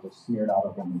electrons are smeared out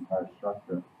over the entire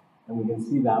structure. And we can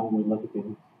see that when we look at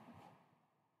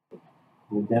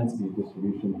the density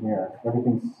distribution here.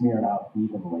 Everything's smeared out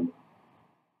evenly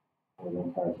over the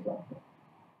entire structure.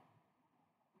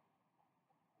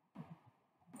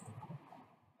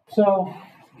 So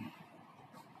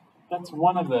that's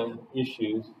one of the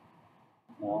issues,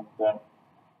 you know, that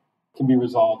can be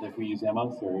resolved if we use MO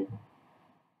theory.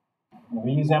 When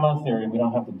we use MO theory, we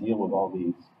don't have to deal with all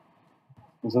these.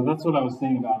 And so that's what I was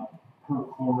saying about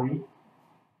perchlorate.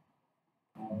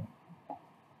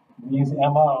 We use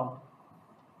MO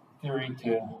theory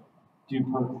to do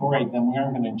perchlorate, then we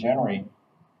aren't going to generate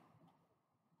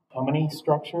how many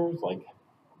structures? Like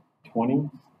 20?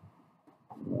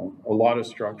 A lot of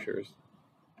structures.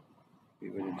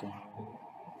 Just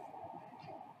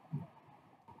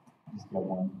get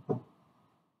one.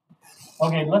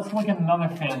 Okay, let's look at another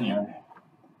failure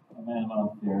of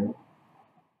MO theory.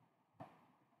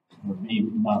 Or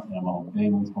not MO,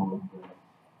 Valen's bond theory.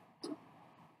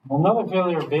 Another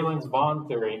failure of Valen's bond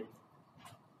theory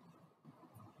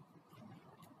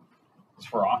is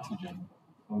for oxygen,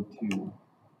 O2.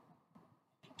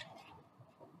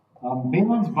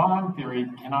 Valen's bond theory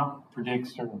cannot predict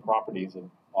certain properties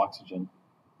of oxygen.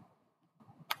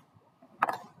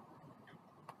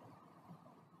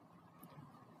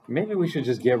 Maybe we should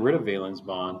just get rid of Valen's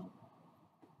bond.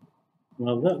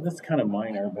 Well, that's kind of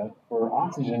minor, but for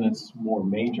oxygen, it's more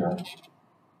major.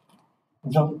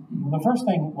 And so the first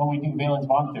thing when we do Valen's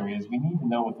bond theory is we need to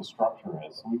know what the structure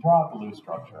is. So we draw out the Lewis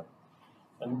structure.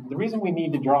 And the reason we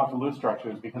need to draw out the Lewis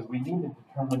structure is because we need to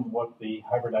determine what the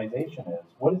hybridization is.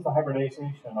 What is the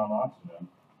hybridization on oxygen?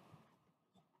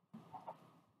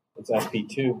 It's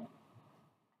sp2.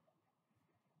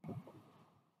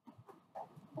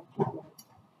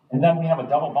 And then we have a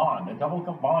double bond. A double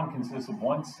bond consists of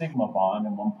 1 sigma bond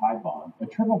and 1 pi bond. A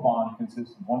triple bond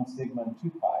consists of 1 sigma and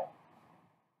 2 pi.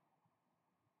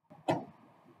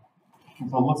 And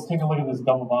so let's take a look at this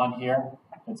double bond here.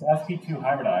 It's sp2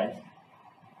 hybridized.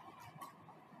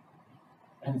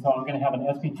 And so I'm going to have an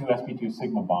sp2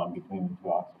 sigma bond between the two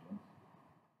oxygens.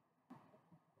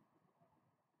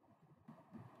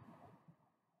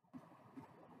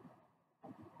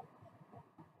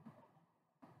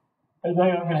 And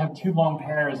then I'm going to have 2 lone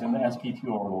pairs in the sp2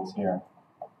 orbitals here.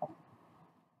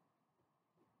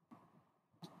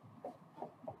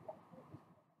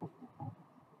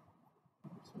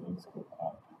 So let's go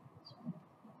up.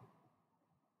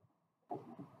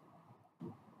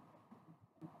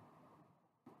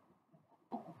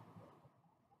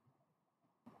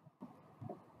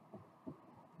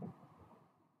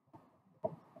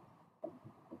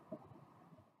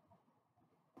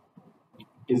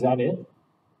 Is that it?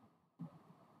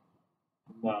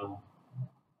 No,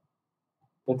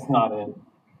 that's not it.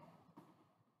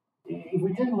 If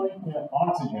we take a look at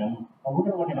oxygen, we're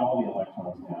going to look at all the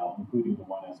electrons now, including the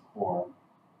 1s core,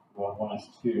 the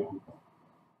 1s2,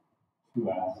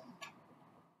 2s,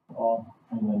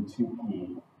 and then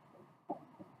 2p.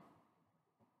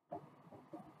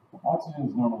 Oxygen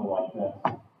is normally like this.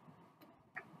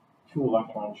 2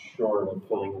 electrons short of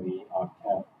filling the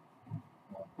octet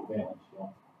valence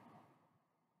shell.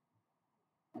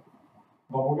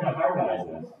 But we're going to hybridize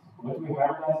this. What do we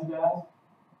hybridize it as?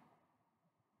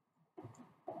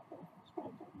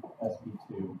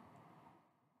 sp2.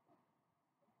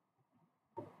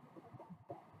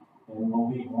 And we'll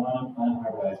leave 1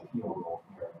 unhybridized p orbital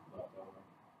here.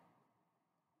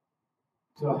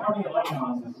 So how many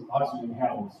electrons does oxygen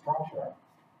have in the structure?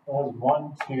 It has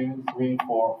 1, 2, 3,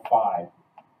 4, 5.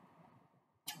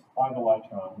 5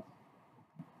 electrons.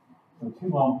 So 2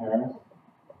 lone pairs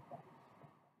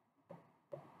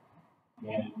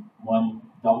and 1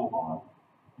 double bond.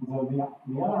 So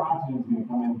the other oxygen is going to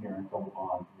come in here and double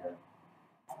bond here.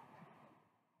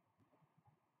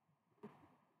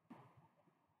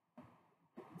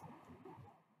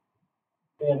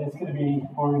 And it's going to be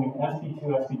forming an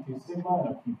sp2 sigma and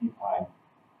a pp pi.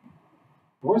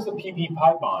 Where's the pp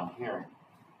pi bond here?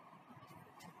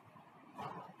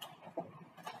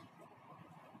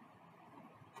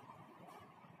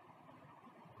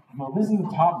 Well, this is the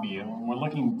top view, and we're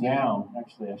looking down.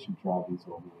 Actually, I should draw these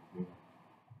over here.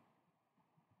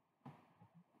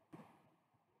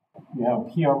 You have a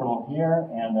p orbital here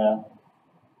and a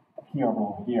p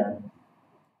orbital here.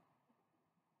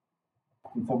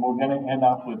 And so we're going to end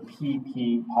up with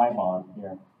pp pi bond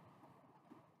here.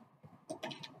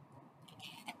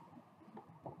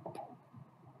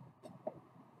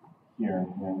 Here.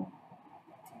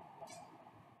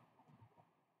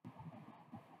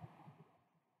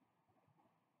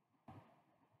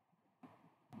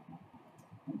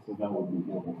 And so that would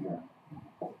be over here.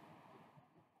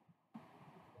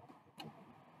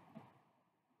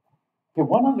 Okay,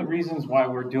 one of the reasons why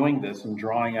we're doing this and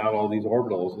drawing out all these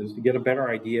orbitals is to get a better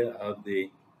idea of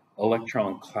the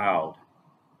electron cloud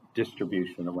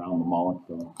distribution around the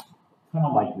molecule. Kind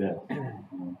of like this.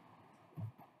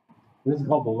 This is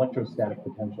called the electrostatic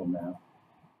potential map.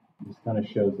 This kind of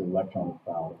shows the electron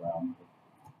cloud around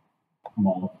the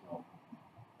molecule.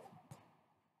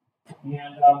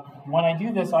 And when I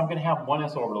do this, I'm going to have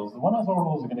 1s orbitals. The 1s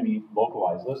orbitals are going to be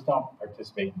localized. Those don't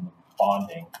participate in the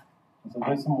bonding. And so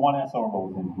there's some 1s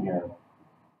orbitals in here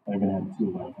that are going to have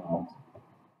 2 electrons.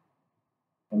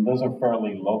 And those are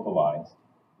fairly localized.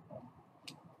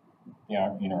 They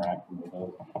aren't interacting with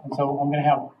those. And so I'm going to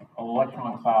have an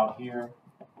electron cloud here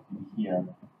and here.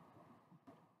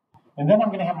 And then I'm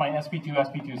going to have my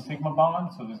sp2 sigma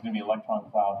bond. So there's going to be electron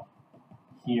cloud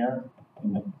here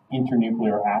in the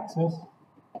internuclear axis.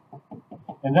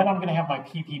 And then I'm going to have my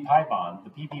pp pi bond.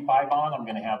 The pp pi bond, I'm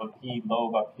going to have a p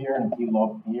lobe up here and a p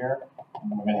lobe here.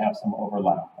 And we're going to have some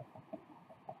overlap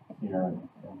here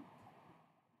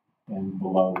and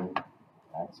below the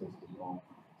axis as well.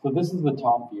 So this is the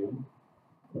top view.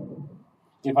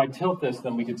 If I tilt this,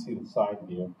 then we can see the side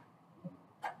view.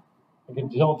 I can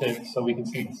tilt it so we can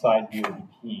see the side view of the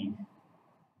p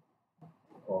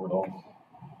orbital.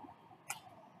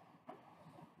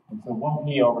 And so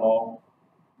 1p orbital,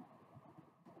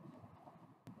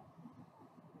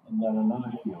 and then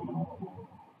another p orbital.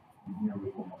 And here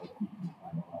we can have a p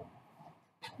orbital.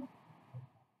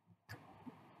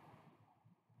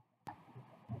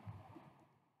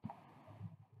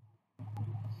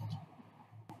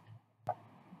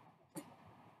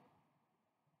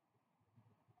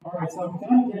 All right, so I'm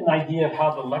going to get an idea of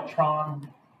how the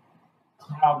electron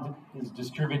cloud is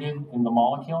distributed in the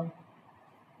molecule.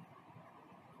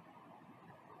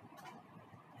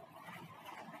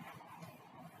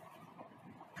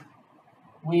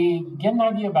 We get an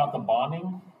idea about the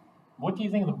bonding. What do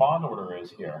you think the bond order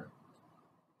is here?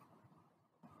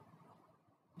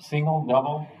 Single,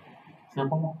 double,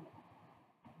 triple?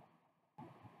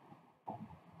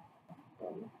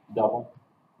 Double.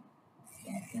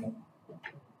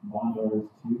 Bond order is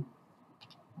 2.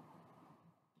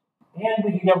 And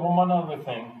we can get one other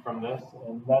thing from this,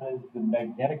 and that is the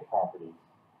magnetic properties.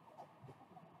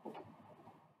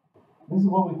 This is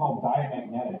what we call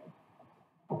diamagnetic.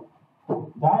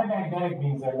 Diamagnetic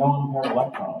means there are no unpaired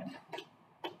electrons.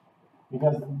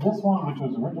 Because this one, which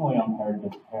was originally unpaired,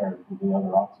 gets paired with the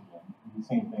other oxygen. And the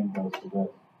same thing goes for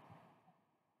this.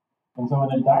 And so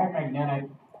in a diamagnetic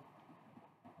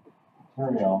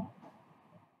material,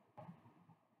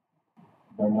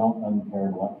 there are no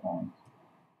unpaired electrons.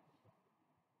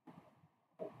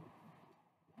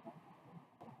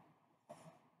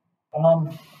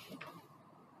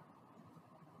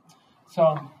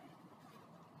 So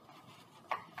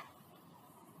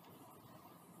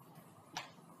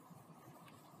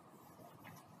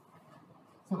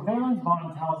valence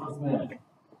bond tells us this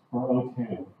for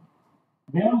O2.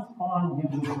 Valence bond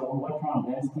gives us the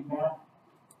electron density map.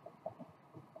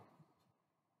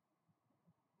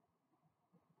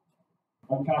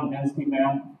 Electron density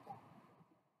map,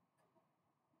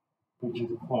 which is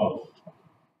close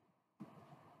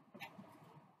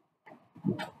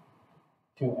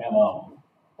to MO.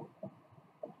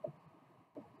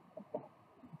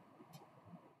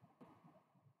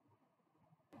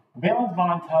 Valence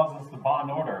bond tells us the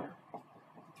bond order.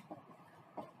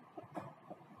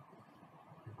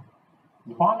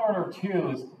 The bond order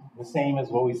 2 is the same as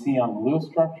what we see on the Lewis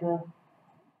structure,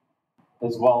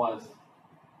 as well as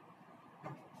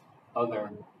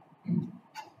other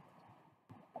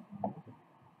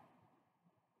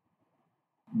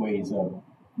ways of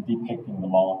depicting the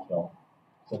molecule,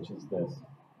 such as this.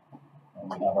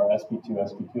 And we have our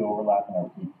sp2 overlap and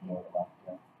our pp overlap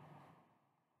here.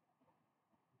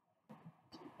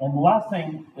 And the last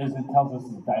thing is it tells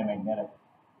us it's diamagnetic.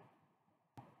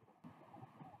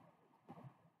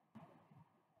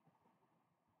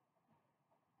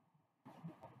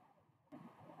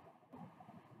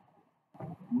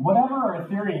 Whatever a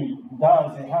theory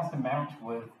does, it has to match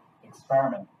with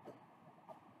experiment.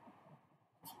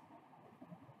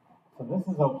 So this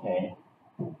is okay.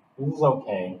 This is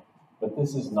okay, but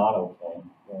this is not okay.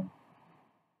 Okay.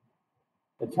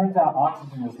 It turns out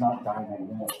oxygen is not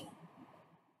diamagnetic.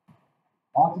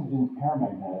 Oxygen is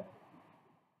paramagnetic.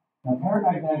 Now,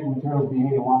 paramagnetic materials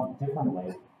behave a lot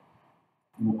differently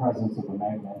in the presence of a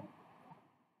magnet.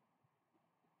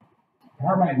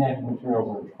 Paramagnetic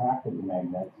materials are attracted to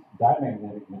magnets.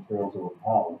 Diamagnetic materials are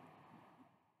repelled.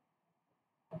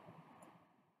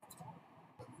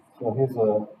 So here's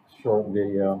a short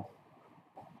video.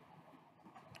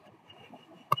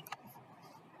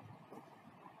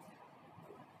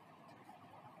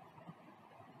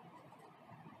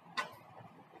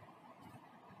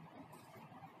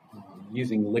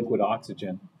 Using liquid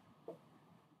oxygen.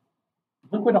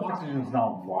 Liquid oxygen is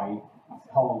not white,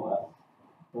 it's colorless.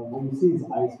 But what you see is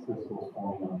ice crystals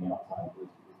forming on the outside of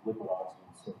this because liquid oxygen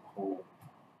is so cold.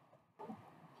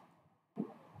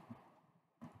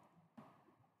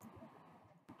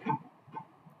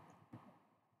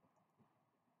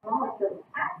 Molecule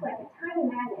acts like a tiny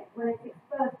magnet when it's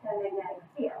exposed to a magnetic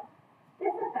field.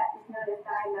 This effect is known as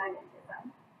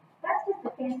diamagnetism. That's just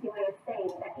a fancy way of saying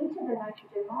that each of the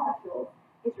nitrogen molecules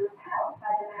is repelled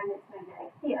by the magnet's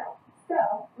magnetic field.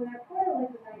 So, when I pour the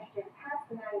liquid nitrogen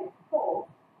past the magnet's pole,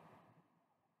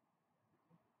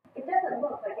 it doesn't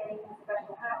look like anything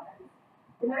special happens.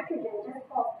 The nitrogen just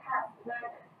falls past the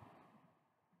magnet.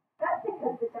 That's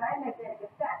because the diamagnetic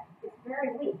effect is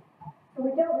very weak, so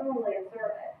we don't normally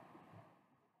observe it.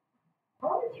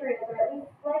 All materials are at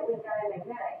least slightly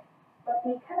diamagnetic, but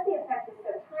because the effect is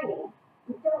so tiny,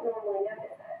 we don't normally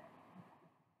notice it.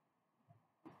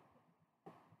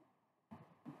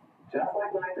 Just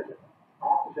like nitrogen,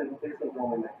 oxygen isn't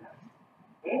only magnetic.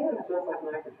 And just like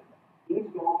nitrogen, each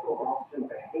molecule of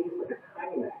oxygen behaves like a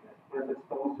tiny magnet when it's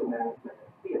exposed to a magnet's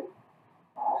magnetic field.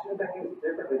 Oxygen behaves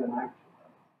differently than nitrogen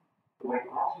does. The way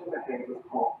oxygen behaves is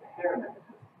called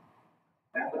paramagnetism.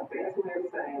 That's a fancy way of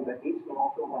saying that each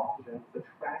molecule of oxygen is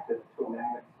attracted to a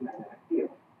magnet's magnetic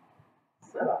field.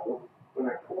 So, when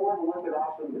I pour the liquid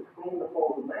oxygen between the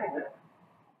poles of the magnet,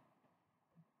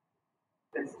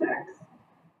 it sticks.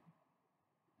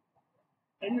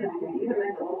 And you can even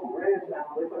make a little bridge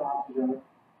out of liquid oxygen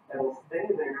that will stay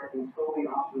there until the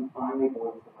oxygen finally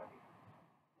boils away.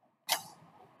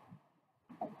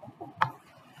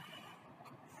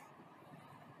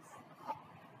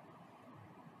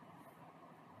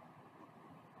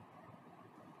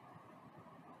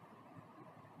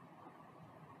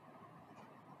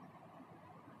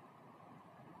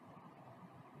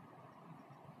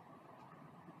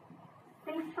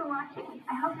 Thanks for watching.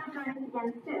 I hope you'll join us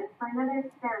again soon for another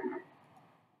experiment.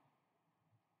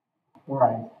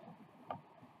 Right.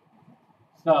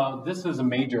 So this is a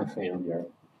major failure.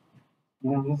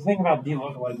 You know, the thing about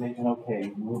delocalization,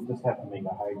 okay, we'll just have to make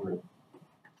a hybrid.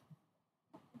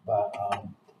 But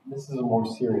this is a more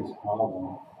serious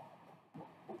problem.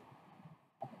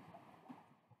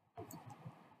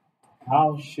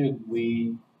 How should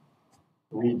we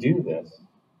redo this?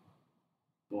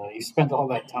 You spent all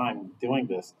that time doing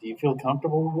this. Do you feel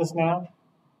comfortable with this now?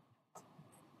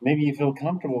 Maybe you feel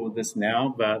comfortable with this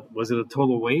now, but was it a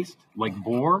total waste, like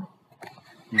Bohr?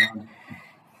 Yeah.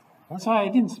 That's why I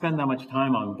didn't spend that much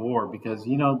time on Bohr, because,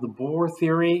 you know, the Bohr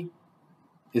theory,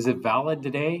 is it valid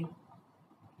today?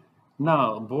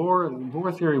 No,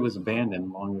 Bohr theory was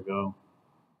abandoned long ago.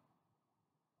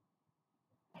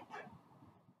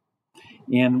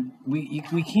 And we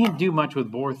can't do much with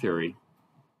Bohr theory.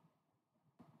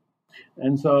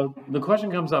 And so the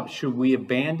question comes up, should we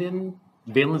abandon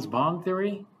valence bond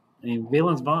theory? I mean,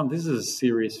 valence bond, this is a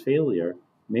serious failure.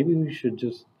 Maybe we should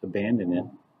just abandon it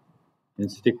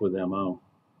and stick with MO.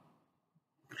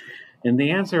 And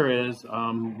the answer is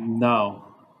no.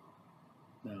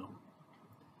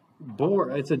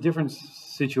 Bohr, it's a different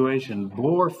situation.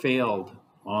 Bohr failed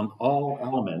on all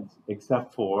elements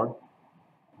except for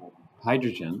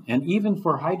hydrogen. And even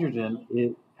for hydrogen,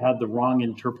 it had the wrong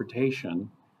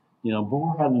interpretation. You know,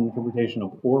 Bohr had an interpretation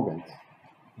of orbits.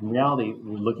 In reality,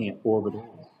 we're looking at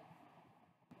orbitals.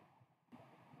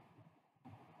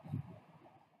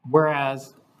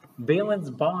 Whereas valence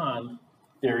bond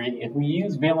theory, if we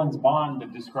use valence bond to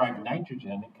describe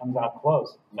nitrogen, it comes out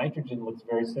close. Nitrogen looks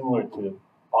very similar to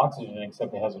oxygen,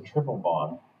 except it has a triple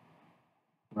bond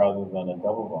rather than a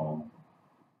double bond.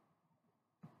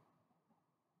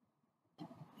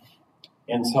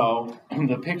 And so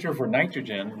the picture for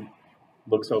nitrogen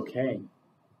looks okay.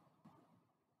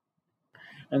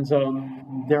 And so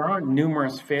there aren't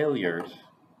numerous failures.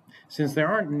 Since there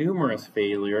aren't numerous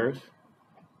failures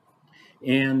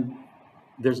and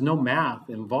there's no math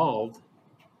involved,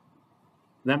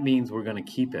 that means we're going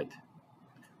to keep it.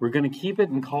 We're going to keep it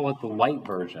and call it the light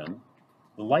version.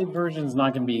 The light version is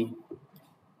not going to be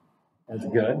as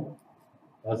good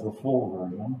as the full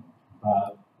version,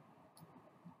 but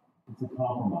it's a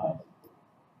compromise.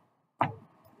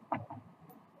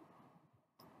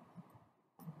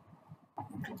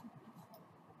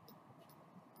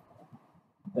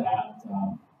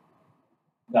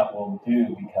 That will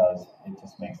do because it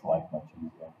just makes life much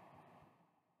easier.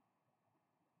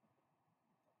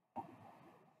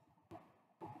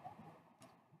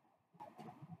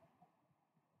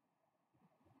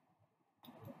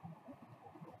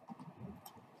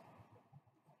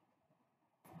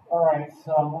 All right,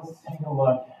 so let's take a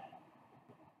look.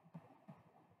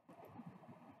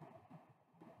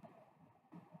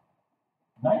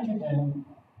 Nitrogen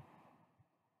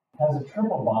has a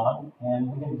triple bond, and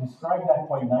we can describe that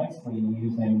quite nicely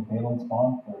using valence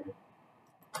bond theory.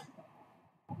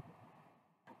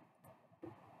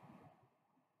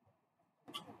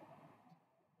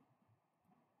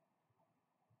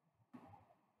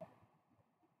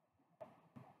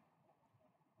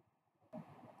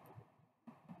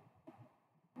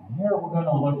 Here we're going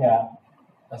to look at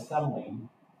acetylene.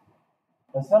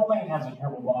 Acetylene has a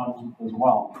triple bond as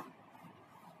well.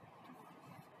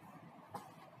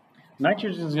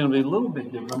 Nitrogen is going to be a little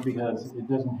bit different because it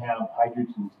doesn't have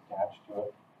hydrogens attached to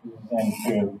it. This is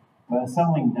N2, but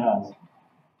acetylene does.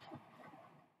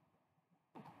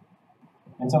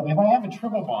 And so if I have a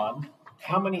triple bond,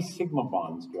 how many sigma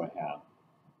bonds do I have?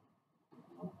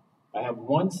 I have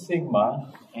 1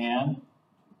 sigma and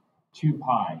 2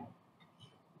 pi.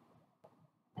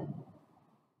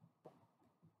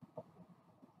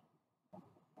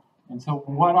 And so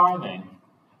what are they?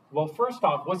 Well, first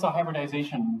off, what's the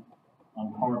hybridization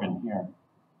on carbon here?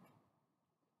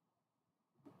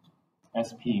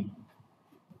 sp.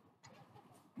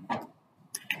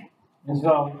 And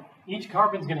so each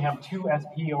carbon is going to have 2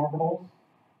 sp orbitals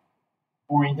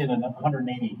oriented in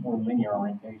 180 or linear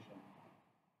orientation.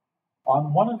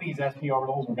 On one of these sp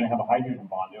orbitals, we're going to have a hydrogen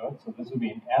bond to it, so this would be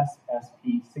an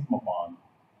s-sp sigma bond.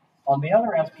 On the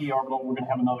other sp orbital, we're going to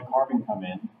have another carbon come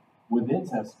in with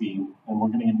its sp, and we're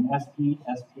going to get an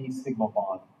sp-sp sigma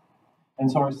bond.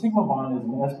 And so our sigma bond is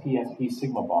an sp-sp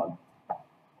sigma bond.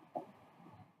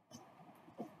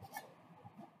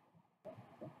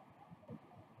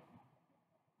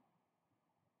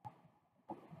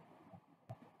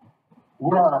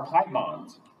 What are our pi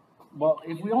bonds? Well,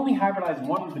 if we only hybridize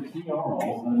one of the p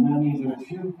orbitals, then that means there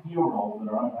are 2 p orbitals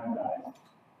that are unhybridized.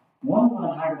 One of the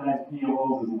unhybridized p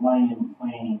orbitals is lying in the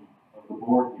plane of the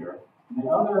board here. The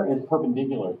other is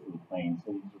perpendicular to the plane,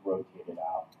 so you just rotate it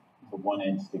out. So one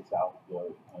end sticks out, the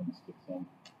other end sticks in.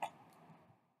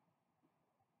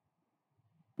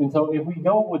 And so if we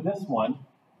go with this one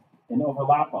and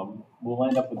overlap them, we'll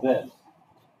end up with this.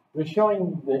 We're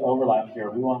showing the overlap here.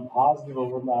 We want positive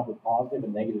overlap with positive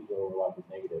and negative overlap with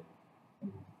negative.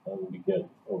 And that would be good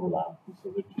overlap. And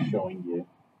so they're just showing you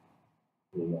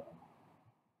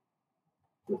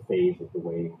the phase of the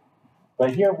wave.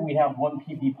 But here we have 1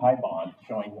 pp pi bond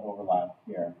showing the overlap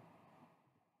here.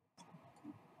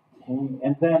 Okay,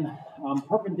 and then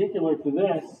perpendicular to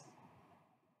this,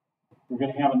 we're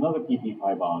going to have another pp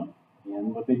pi bond.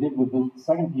 And what they did with the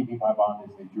second pp pi bond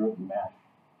is they drew it in mesh.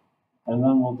 And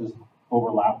then we'll just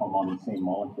overlap them on the same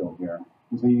molecule here.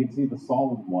 And so you can see the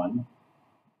solid one,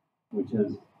 which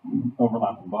is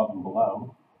overlap above and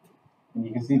below. And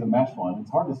you can see the mesh one.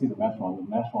 It's hard to see the mesh one. The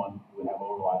mesh one would have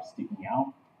overlap sticking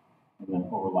out and then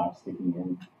overlap sticking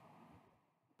in.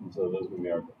 And so those would be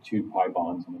our 2 pi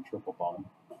bonds and a triple bond.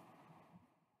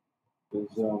 Is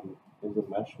the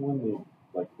mesh one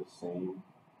like the same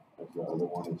as the other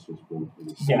one? It's just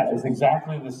rotated. Yeah, it's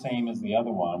exactly the same as the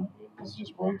other one. It's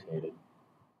just rotated.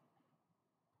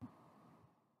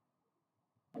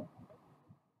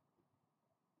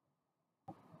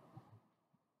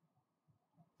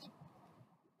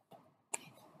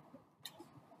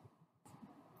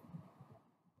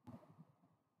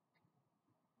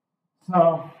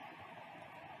 So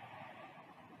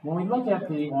when we look at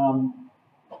the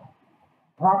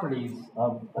properties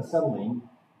of acetylene,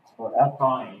 or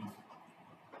F-fine,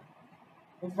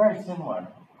 it's very similar.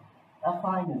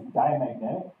 F-fine is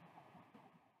diamagnetic,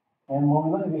 and when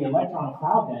we look at the electron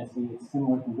cloud density, it's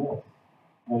similar to this.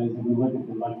 That is, if we look at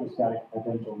the electrostatic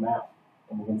potential map,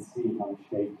 and we can see how the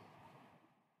shape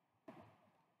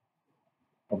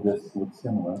of this looks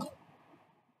similar.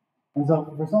 And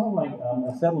so for something like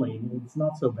acetylene, it's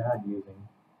not so bad using.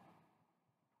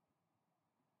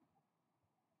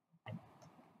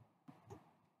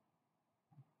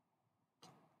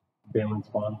 Valence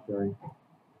bond theory.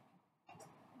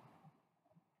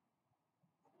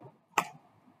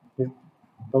 Okay.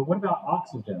 But what about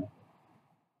oxygen?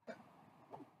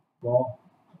 Well,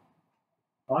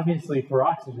 obviously for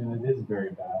oxygen it is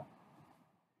very bad.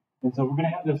 And so we're going to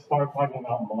have to start talking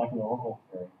about molecular orbital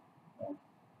theory.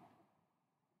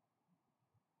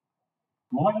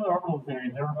 Molecular orbital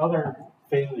theory, there are other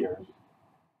failures.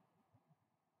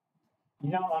 You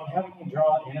know, I'm having you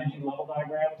draw energy level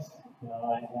diagrams.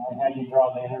 I had you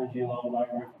draw the energy level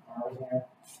diagram for carbon here.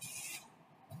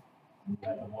 We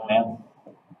have the 1s.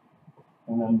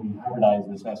 And then we hybridize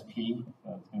this sp,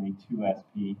 so it's going to be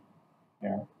 2sp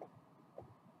here.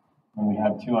 And we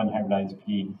have 2 unhybridized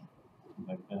p,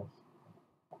 like this.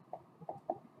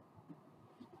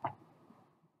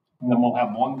 And then we'll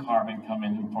have 1 carbon come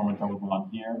in and form a double bond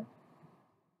here.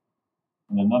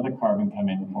 And another carbon come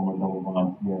in and form a double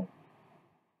bond here.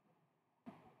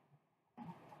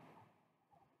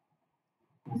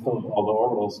 And fill up all the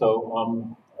orbitals.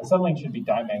 So acetylene should be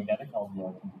diamagnetic,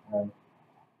 although I can compare.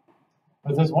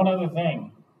 But there's one other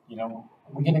thing, you know,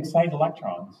 we can excite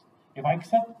electrons. If I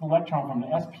excite the electron from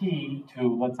an sp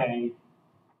to, let's say,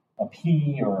 a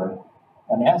p or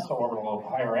an s orbital of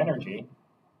higher energy,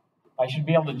 I should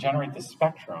be able to generate the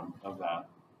spectrum of that.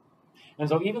 And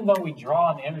so even though we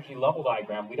draw an energy level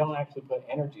diagram, we don't actually put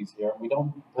energies here. We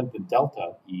don't put the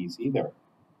delta E's either.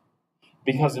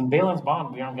 Because in valence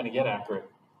bond, we aren't going to get accurate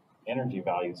energy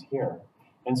values here.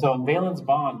 And so in valence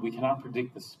bond, we cannot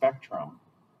predict the spectrum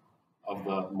of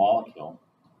the molecule.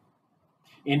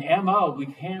 In MO, we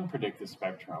can predict the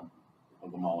spectrum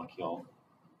of the molecule.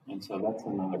 And so that's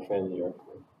another failure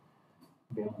for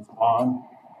valence bond.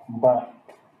 But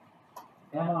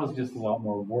MO is just a lot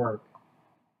more work.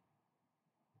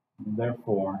 And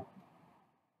therefore,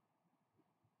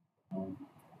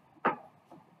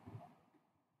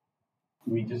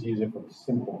 we just use it for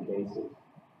simple cases.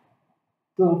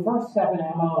 So the first step in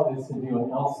MO is to do an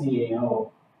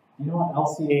LCAO. Do you know what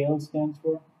LCAO stands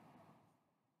for?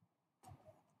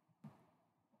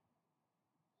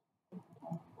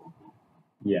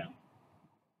 Yeah.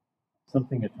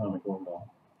 Something atomic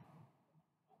orbital.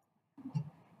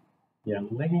 Yeah,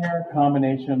 linear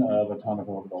combination of atomic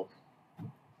orbitals.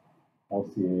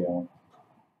 LCAO.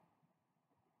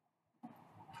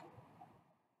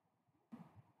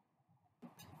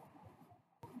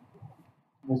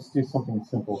 Let's do something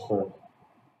simple first.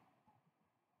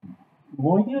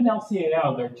 When we do an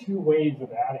LCAO, there are 2 ways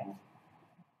of adding.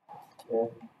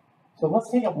 Okay. So let's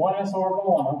take a 1s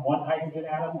orbital on one hydrogen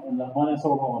atom and the 1s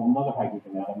orbital on another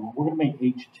hydrogen atom. We're going to make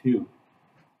H2.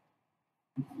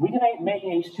 We can make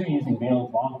H2 using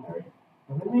valence bond theory.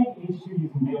 If we make H2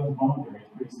 using valence bond theory,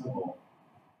 it's pretty simple.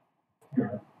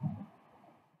 Here.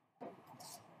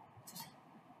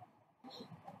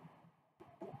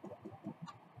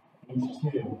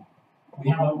 H2. We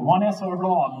have a 1s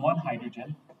orbital on one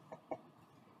hydrogen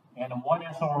and a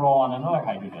 1s orbital on another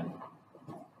hydrogen.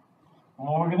 And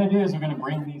what we're going to do is we're going to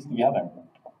bring these together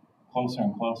closer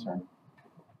and closer.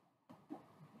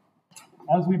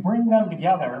 As we bring them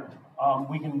together,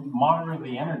 we can monitor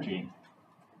the energy.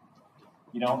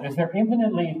 You know, if they're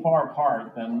infinitely far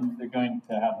apart, then they're going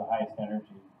to have the highest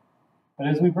energy. But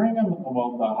as we bring them,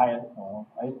 well, the highest,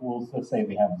 we'll just say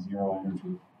they have 0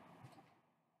 energy.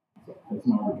 It's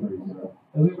an arbitrary 0.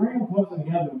 As we bring them closer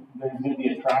together, there's going to be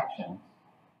attraction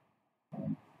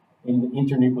in the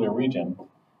internuclear region.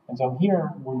 And so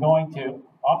here, we're going to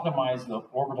optimize the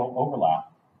orbital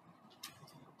overlap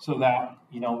so that,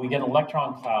 you know, we get an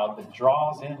electron cloud that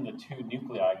draws in the 2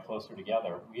 nuclei closer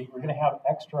together. We're going to have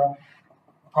extra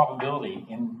probability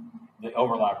in the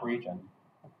overlap region.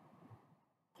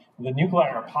 The nuclei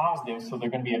are positive, so they're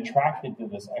going to be attracted to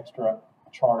this extra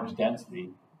charge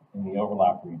density in the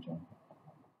overlap region.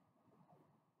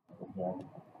 Okay.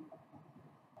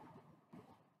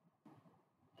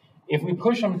 If we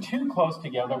push them too close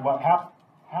together, what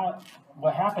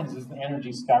happens is the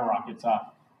energy skyrockets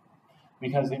up.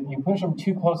 Because if you push them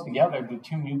too close together, the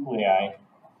 2 nuclei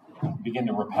begin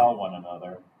to repel one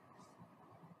another.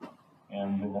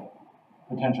 And the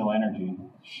potential energy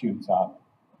shoots up.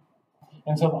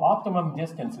 And so the optimum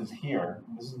distance is here.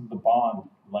 This is the bond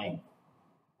length.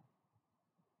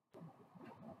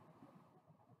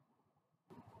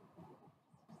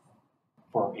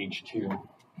 For H2.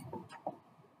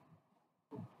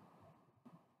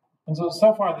 And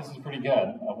so far this is pretty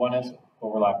good. 1s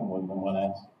overlapping with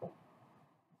 1s.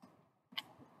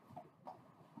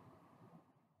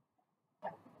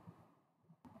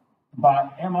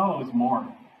 But MO is more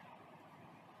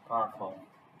powerful.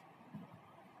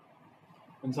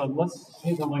 And so let's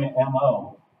take a look at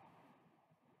MO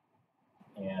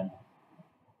and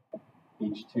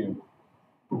H2.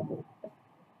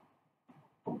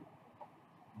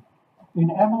 In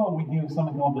MO, we do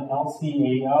something called the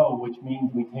LCAO, which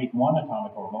means we take one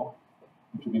atomic orbital,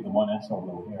 which would be the 1s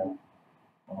orbital here,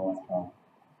 one electron,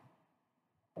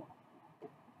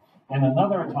 and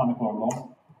another atomic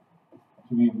orbital,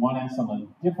 which would be 1s on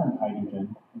a different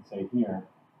hydrogen, let's say here,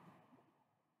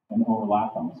 and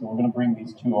overlap them. So we're going to bring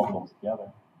these two orbitals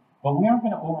together. But we aren't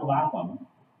going to overlap them.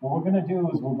 What we're going to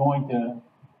do is we're going to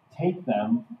take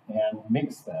them and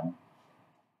mix them.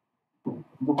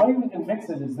 The way we can mix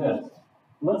it is this.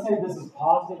 Let's say this is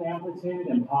positive amplitude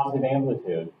and positive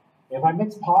amplitude. If I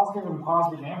mix positive and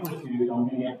positive amplitude, I'm going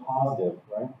to get positive,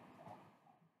 right?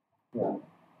 Yeah.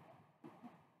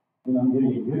 And I'm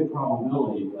getting a good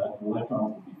probability that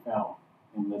electrons will be found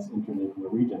in this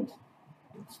internuclear region.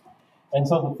 And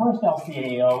so the first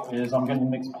LCAO is I'm going to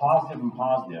mix positive and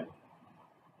positive.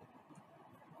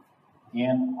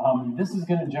 And this is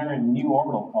going to generate a new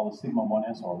orbital called the sigma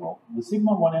 1s orbital. The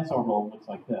sigma 1s orbital looks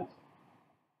like this.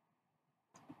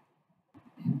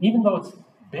 Even though it's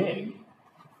big,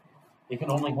 it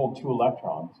can only hold 2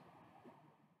 electrons.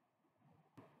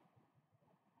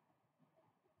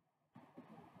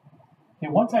 Okay,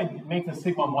 once I make the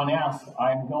sigma 1s,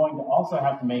 I'm going to also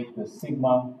have to make the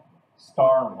sigma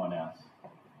star 1s.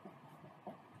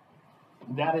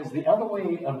 That is, the other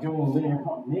way of doing a linear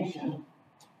combination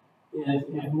is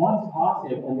if one's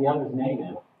positive and the other's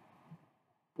negative.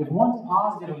 If one's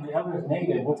positive and the other is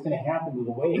negative, what's going to happen to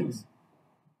the waves?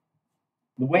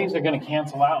 The waves are going to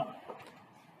cancel out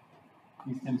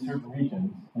in certain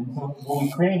regions. And so what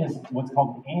we create is what's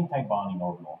called the anti-bonding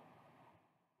orbital.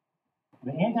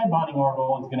 The anti-bonding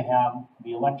orbital is going to have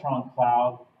the electron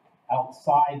cloud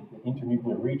outside the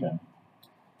internuclear region.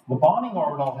 The bonding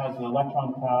orbital has the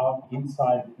electron cloud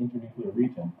inside the internuclear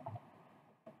region.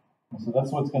 And so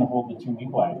that's what's going to hold the two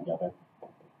nuclei together.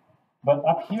 But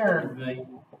up here, the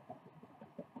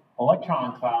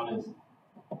electron cloud is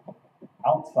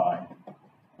outside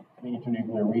the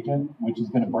internuclear region, which is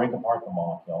going to break apart the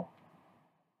molecule.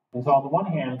 And so on the one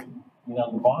hand,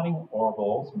 the bonding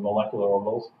orbitals, molecular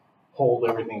orbitals, hold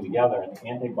everything together, and the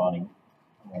anti-bonding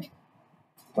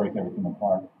break everything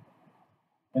apart.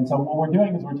 And so what we're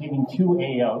doing is we're taking 2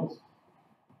 AOs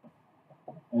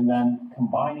and then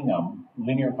combining them.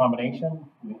 Linear combination,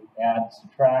 we add,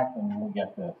 subtract, and we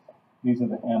get this. These are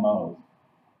the MOs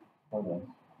for this.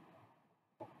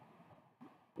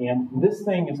 And this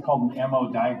thing is called an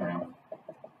MO diagram.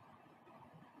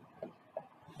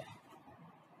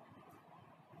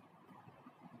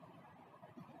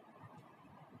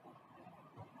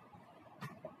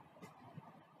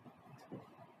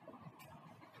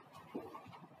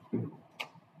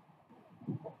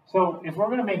 So if we're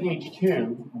going to make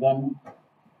H2, then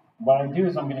what I do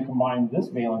is I'm going to combine this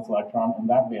valence electron and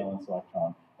that valence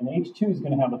electron. And H2 is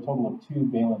going to have a total of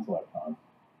 2 valence electrons.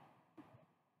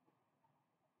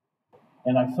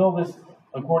 And I fill this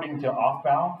according to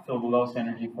Aufbau, fill the lowest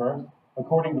energy first.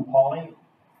 According to Pauli,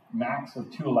 max of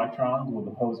 2 electrons with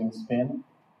opposing spin.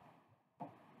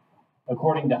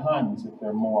 According to Huns, if there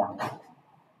are more.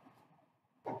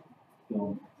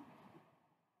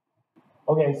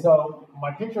 Okay, so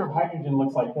my picture of hydrogen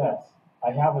looks like this.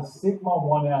 I have a sigma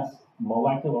 1s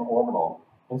molecular orbital.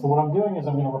 And so what I'm doing is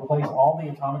I'm going to replace all the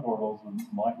atomic orbitals with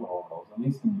molecular orbitals, at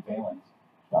least in the valence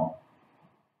shell.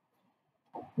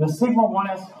 The sigma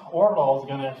 1s orbital is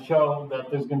going to show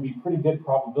that there's going to be pretty good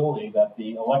probability that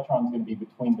the electron is going to be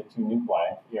between the 2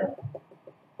 nuclei here.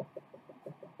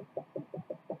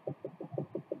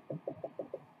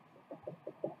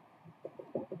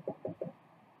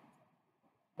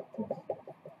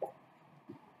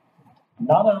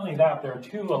 Not only that, there are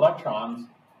 2 electrons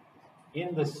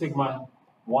in the sigma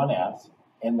 1s,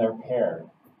 and they're paired.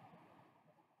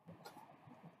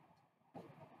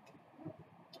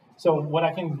 So what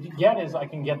I can get is I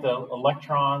can get the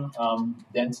electron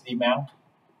density map.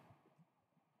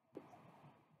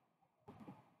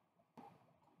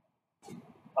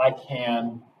 I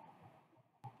can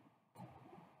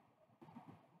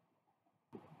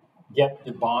get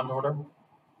the bond order.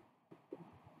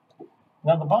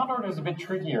 Now the bond order is a bit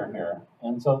trickier here.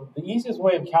 And so the easiest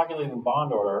way of calculating the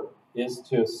bond order is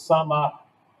to sum up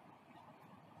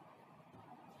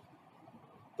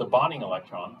the bonding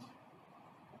electrons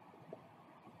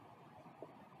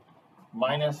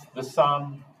minus the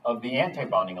sum of the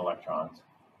anti-bonding electrons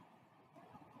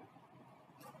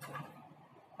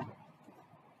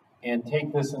and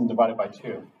take this and divide it by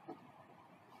 2.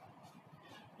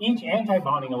 Each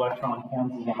anti-bonding electron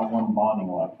cancels out one bonding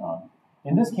electron.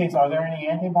 In this case, are there any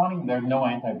anti-bonding? There's no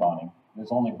anti-bonding.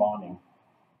 There's only bonding.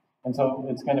 And so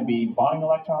it's going to be bonding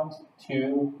electrons,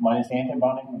 2 minus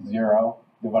anti-bonding, 0,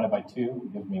 divided by 2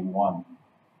 gives me 1.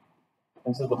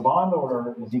 And so the bond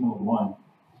order is equal to 1,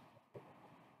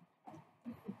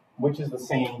 which is the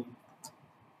same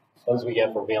as we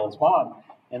get for valence bond.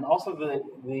 And also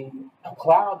the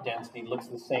cloud density looks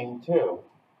the same too.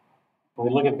 When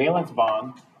we look at valence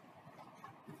bond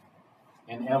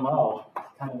and MO,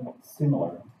 kind of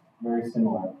similar, very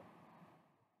similar.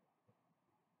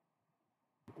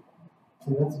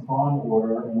 So that's bond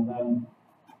order, and then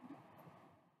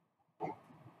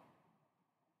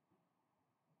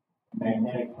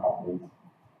magnetic properties.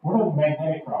 What are the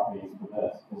magnetic properties for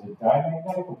this? Is it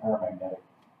diamagnetic or paramagnetic?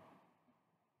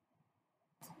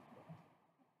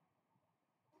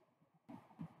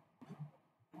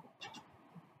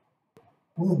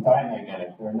 This is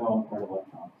diamagnetic. There are no unpaired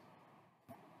electrons.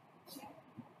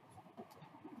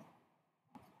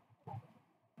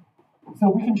 So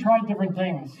we can try different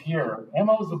things here.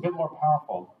 MO is a bit more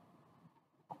powerful.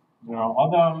 You know,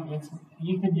 although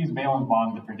you could use valence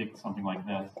bond to predict something like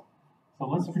this. So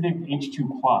let's predict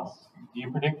H2 plus. Do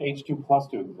you predict H2 plus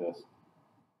to exist?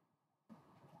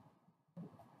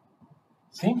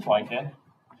 Seems like it.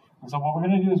 And so what we're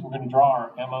going to do is we're going to draw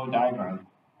our MO diagram.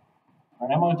 Our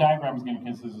MO diagram is going to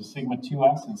consist of sigma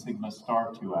 2s and sigma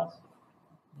star 2s.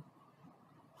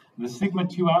 The sigma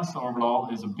 2s orbital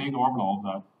is a big orbital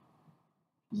that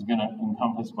is going to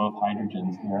encompass both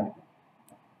hydrogens here.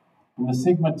 And the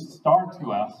sigma star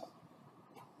 2s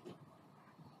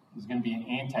is going to be an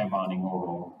anti-bonding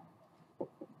orbital.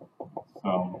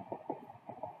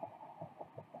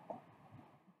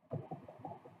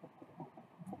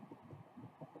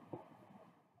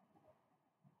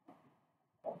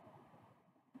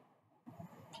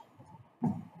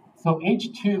 So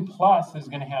H2 plus is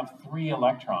going to have 3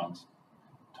 electrons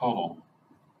total.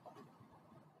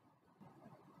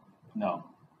 No,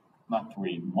 not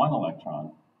 3, 1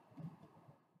 electron.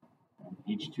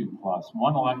 H2 plus,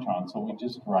 1 electron, so we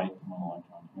just write 1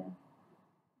 electron here.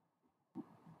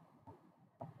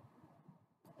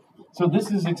 So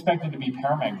this is expected to be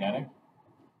paramagnetic.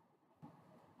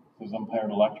 There's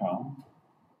unpaired electron.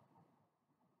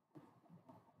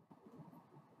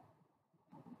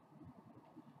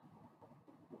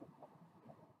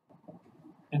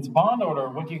 Its bond order,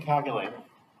 what do you calculate?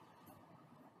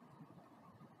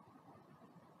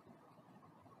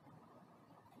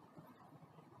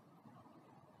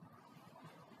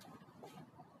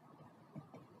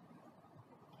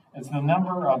 It's the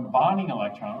number of bonding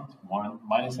electrons, 1,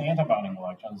 minus antibonding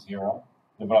electrons, 0,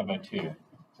 divided by 2.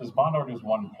 So its bond order is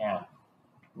 1/2. It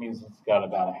means it's got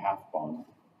about a half bond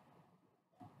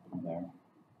in there.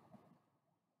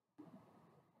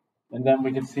 And then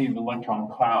we can see the electron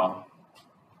cloud,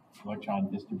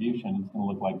 electron distribution. It's going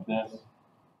to look like this,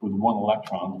 with 1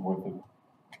 electron worth of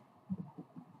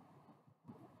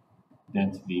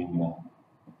density in the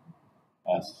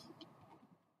S.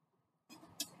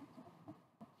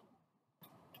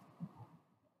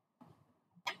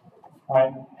 All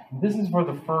right, this is for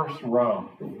the first row,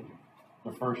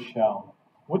 the first shell.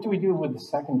 What do we do with the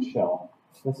second shell?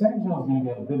 The second shell is going to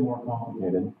get a bit more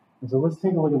complicated. And so let's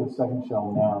take a look at the second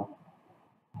shell now.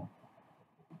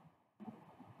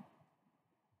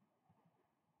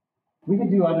 We could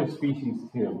do other species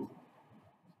too.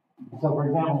 So for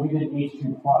example, we did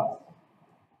H2 plus.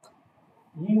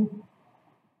 You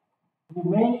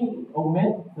may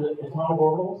omit the atomic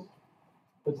orbitals,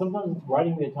 but sometimes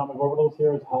writing the atomic orbitals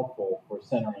here is helpful for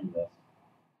centering this.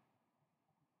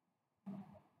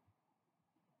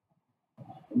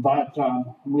 But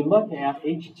when we look at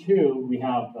H2, we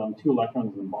have 2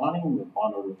 electrons in bonding, the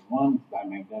bond order is 1, it's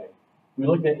diamagnetic. We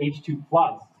look at H2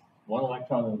 plus, 1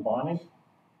 electron in bonding,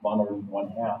 bond order is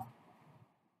 1/2.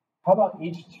 How about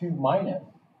H2 minus?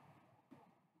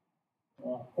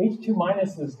 H2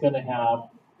 minus is going to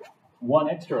have 1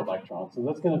 extra electron, so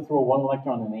that's going to throw 1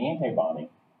 electron in the antibonding.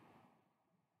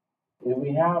 If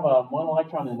we have 1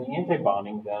 electron in the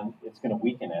antibonding, then it's going to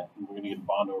weaken it, and we're going to get a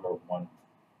bond order of 1/2.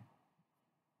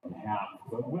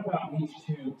 But what about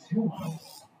H2 2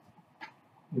 minus?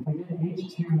 If we get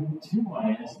H2 2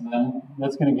 minus, then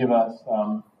that's going to give us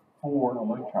 4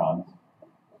 electrons.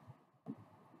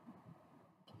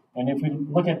 And if we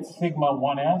look at sigma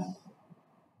 1s,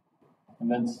 and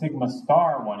then sigma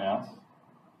star 1s,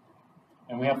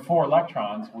 and we have 4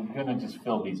 electrons, we're going to just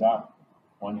fill these up.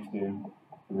 1, 2,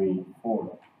 3,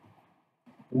 4.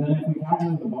 And then if we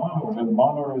calculate the bond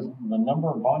order is the number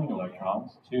of bonding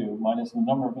electrons, 2, minus the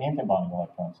number of antibonding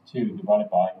electrons, 2, divided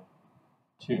by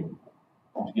 2,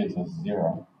 which gives us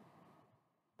 0.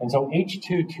 And so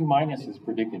H2, 2 minus, is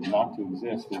predicted not to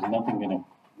exist. There's nothing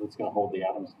that's going to hold the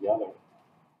atoms together.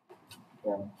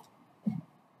 Okay.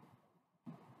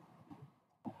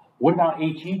 What about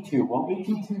He2? Well,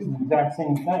 He2 is the exact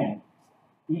same thing.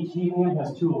 Each helium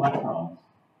has 2 electrons.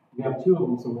 We have 2 of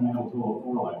them, so we're going to have a total of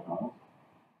 4 electrons.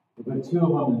 We put 2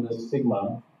 of them in the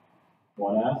sigma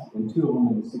 1s and 2 of them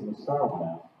in the sigma star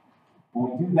 1s.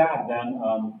 When we do that,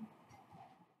 then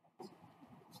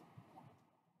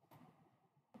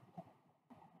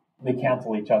they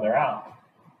cancel each other out.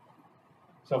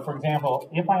 So for example,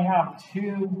 if I have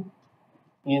 2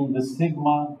 in the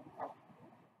sigma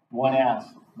 1s,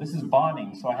 this is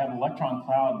bonding, so I have an electron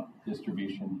cloud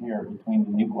distribution here between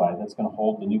the nuclei that's going to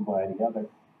hold the nuclei together.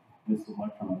 This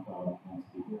electron cloud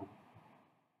density here.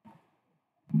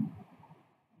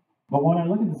 But when I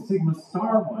look at the sigma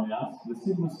star 1s, the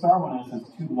sigma star 1s has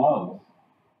 2 lobes,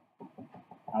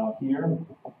 out here and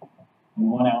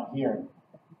one out here.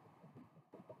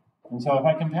 And so if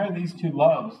I compare these 2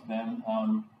 lobes, then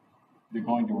they're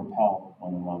going to repel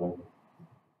one another.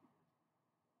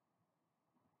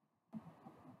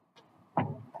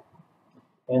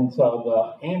 And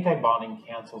so the anti-bonding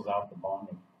cancels out the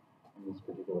bonding in this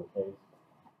particular case.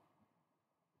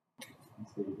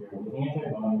 Let's see here. The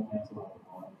anti-bonding cancels out the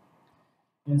bonding.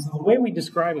 And so the way we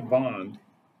describe a bond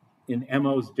in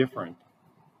MO is different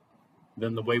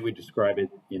than the way we describe it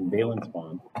in valence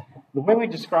bond. The way we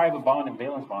describe a bond in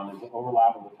valence bond is the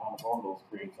overlap of atomic orbitals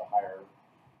creates a higher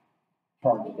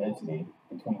charge density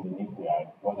between the nuclei,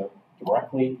 whether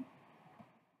directly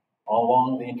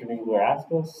along the internuclear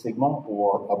axis, sigma,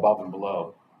 or above and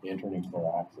below the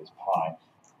internuclear axis, pi.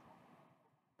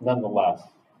 Nonetheless,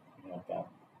 you have that.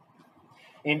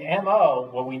 In MO,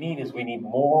 what we need is we need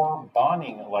more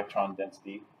bonding electron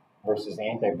density versus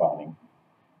antibonding.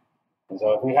 And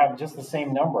so if we have just the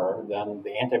same number, then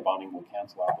the antibonding will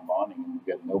cancel out the bonding and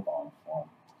we get no bond form.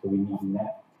 So we need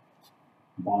net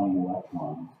bonding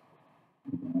electrons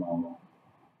in MO.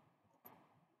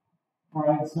 All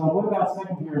right, so what about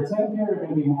second period? Second period are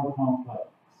going to be more complex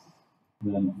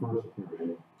than first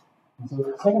period. And so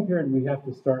the second period, we have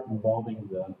to start involving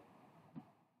the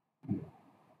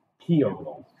p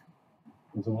orbitals.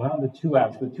 And so we'll have the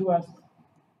 2s. The 2s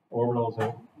orbitals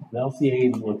are, the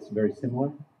LCA looks very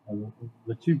similar. And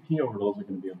the 2 p orbitals are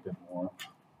going to be a bit more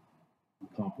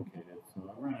complicated. So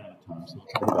I ran out of time, so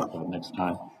we'll talk about that next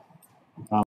time.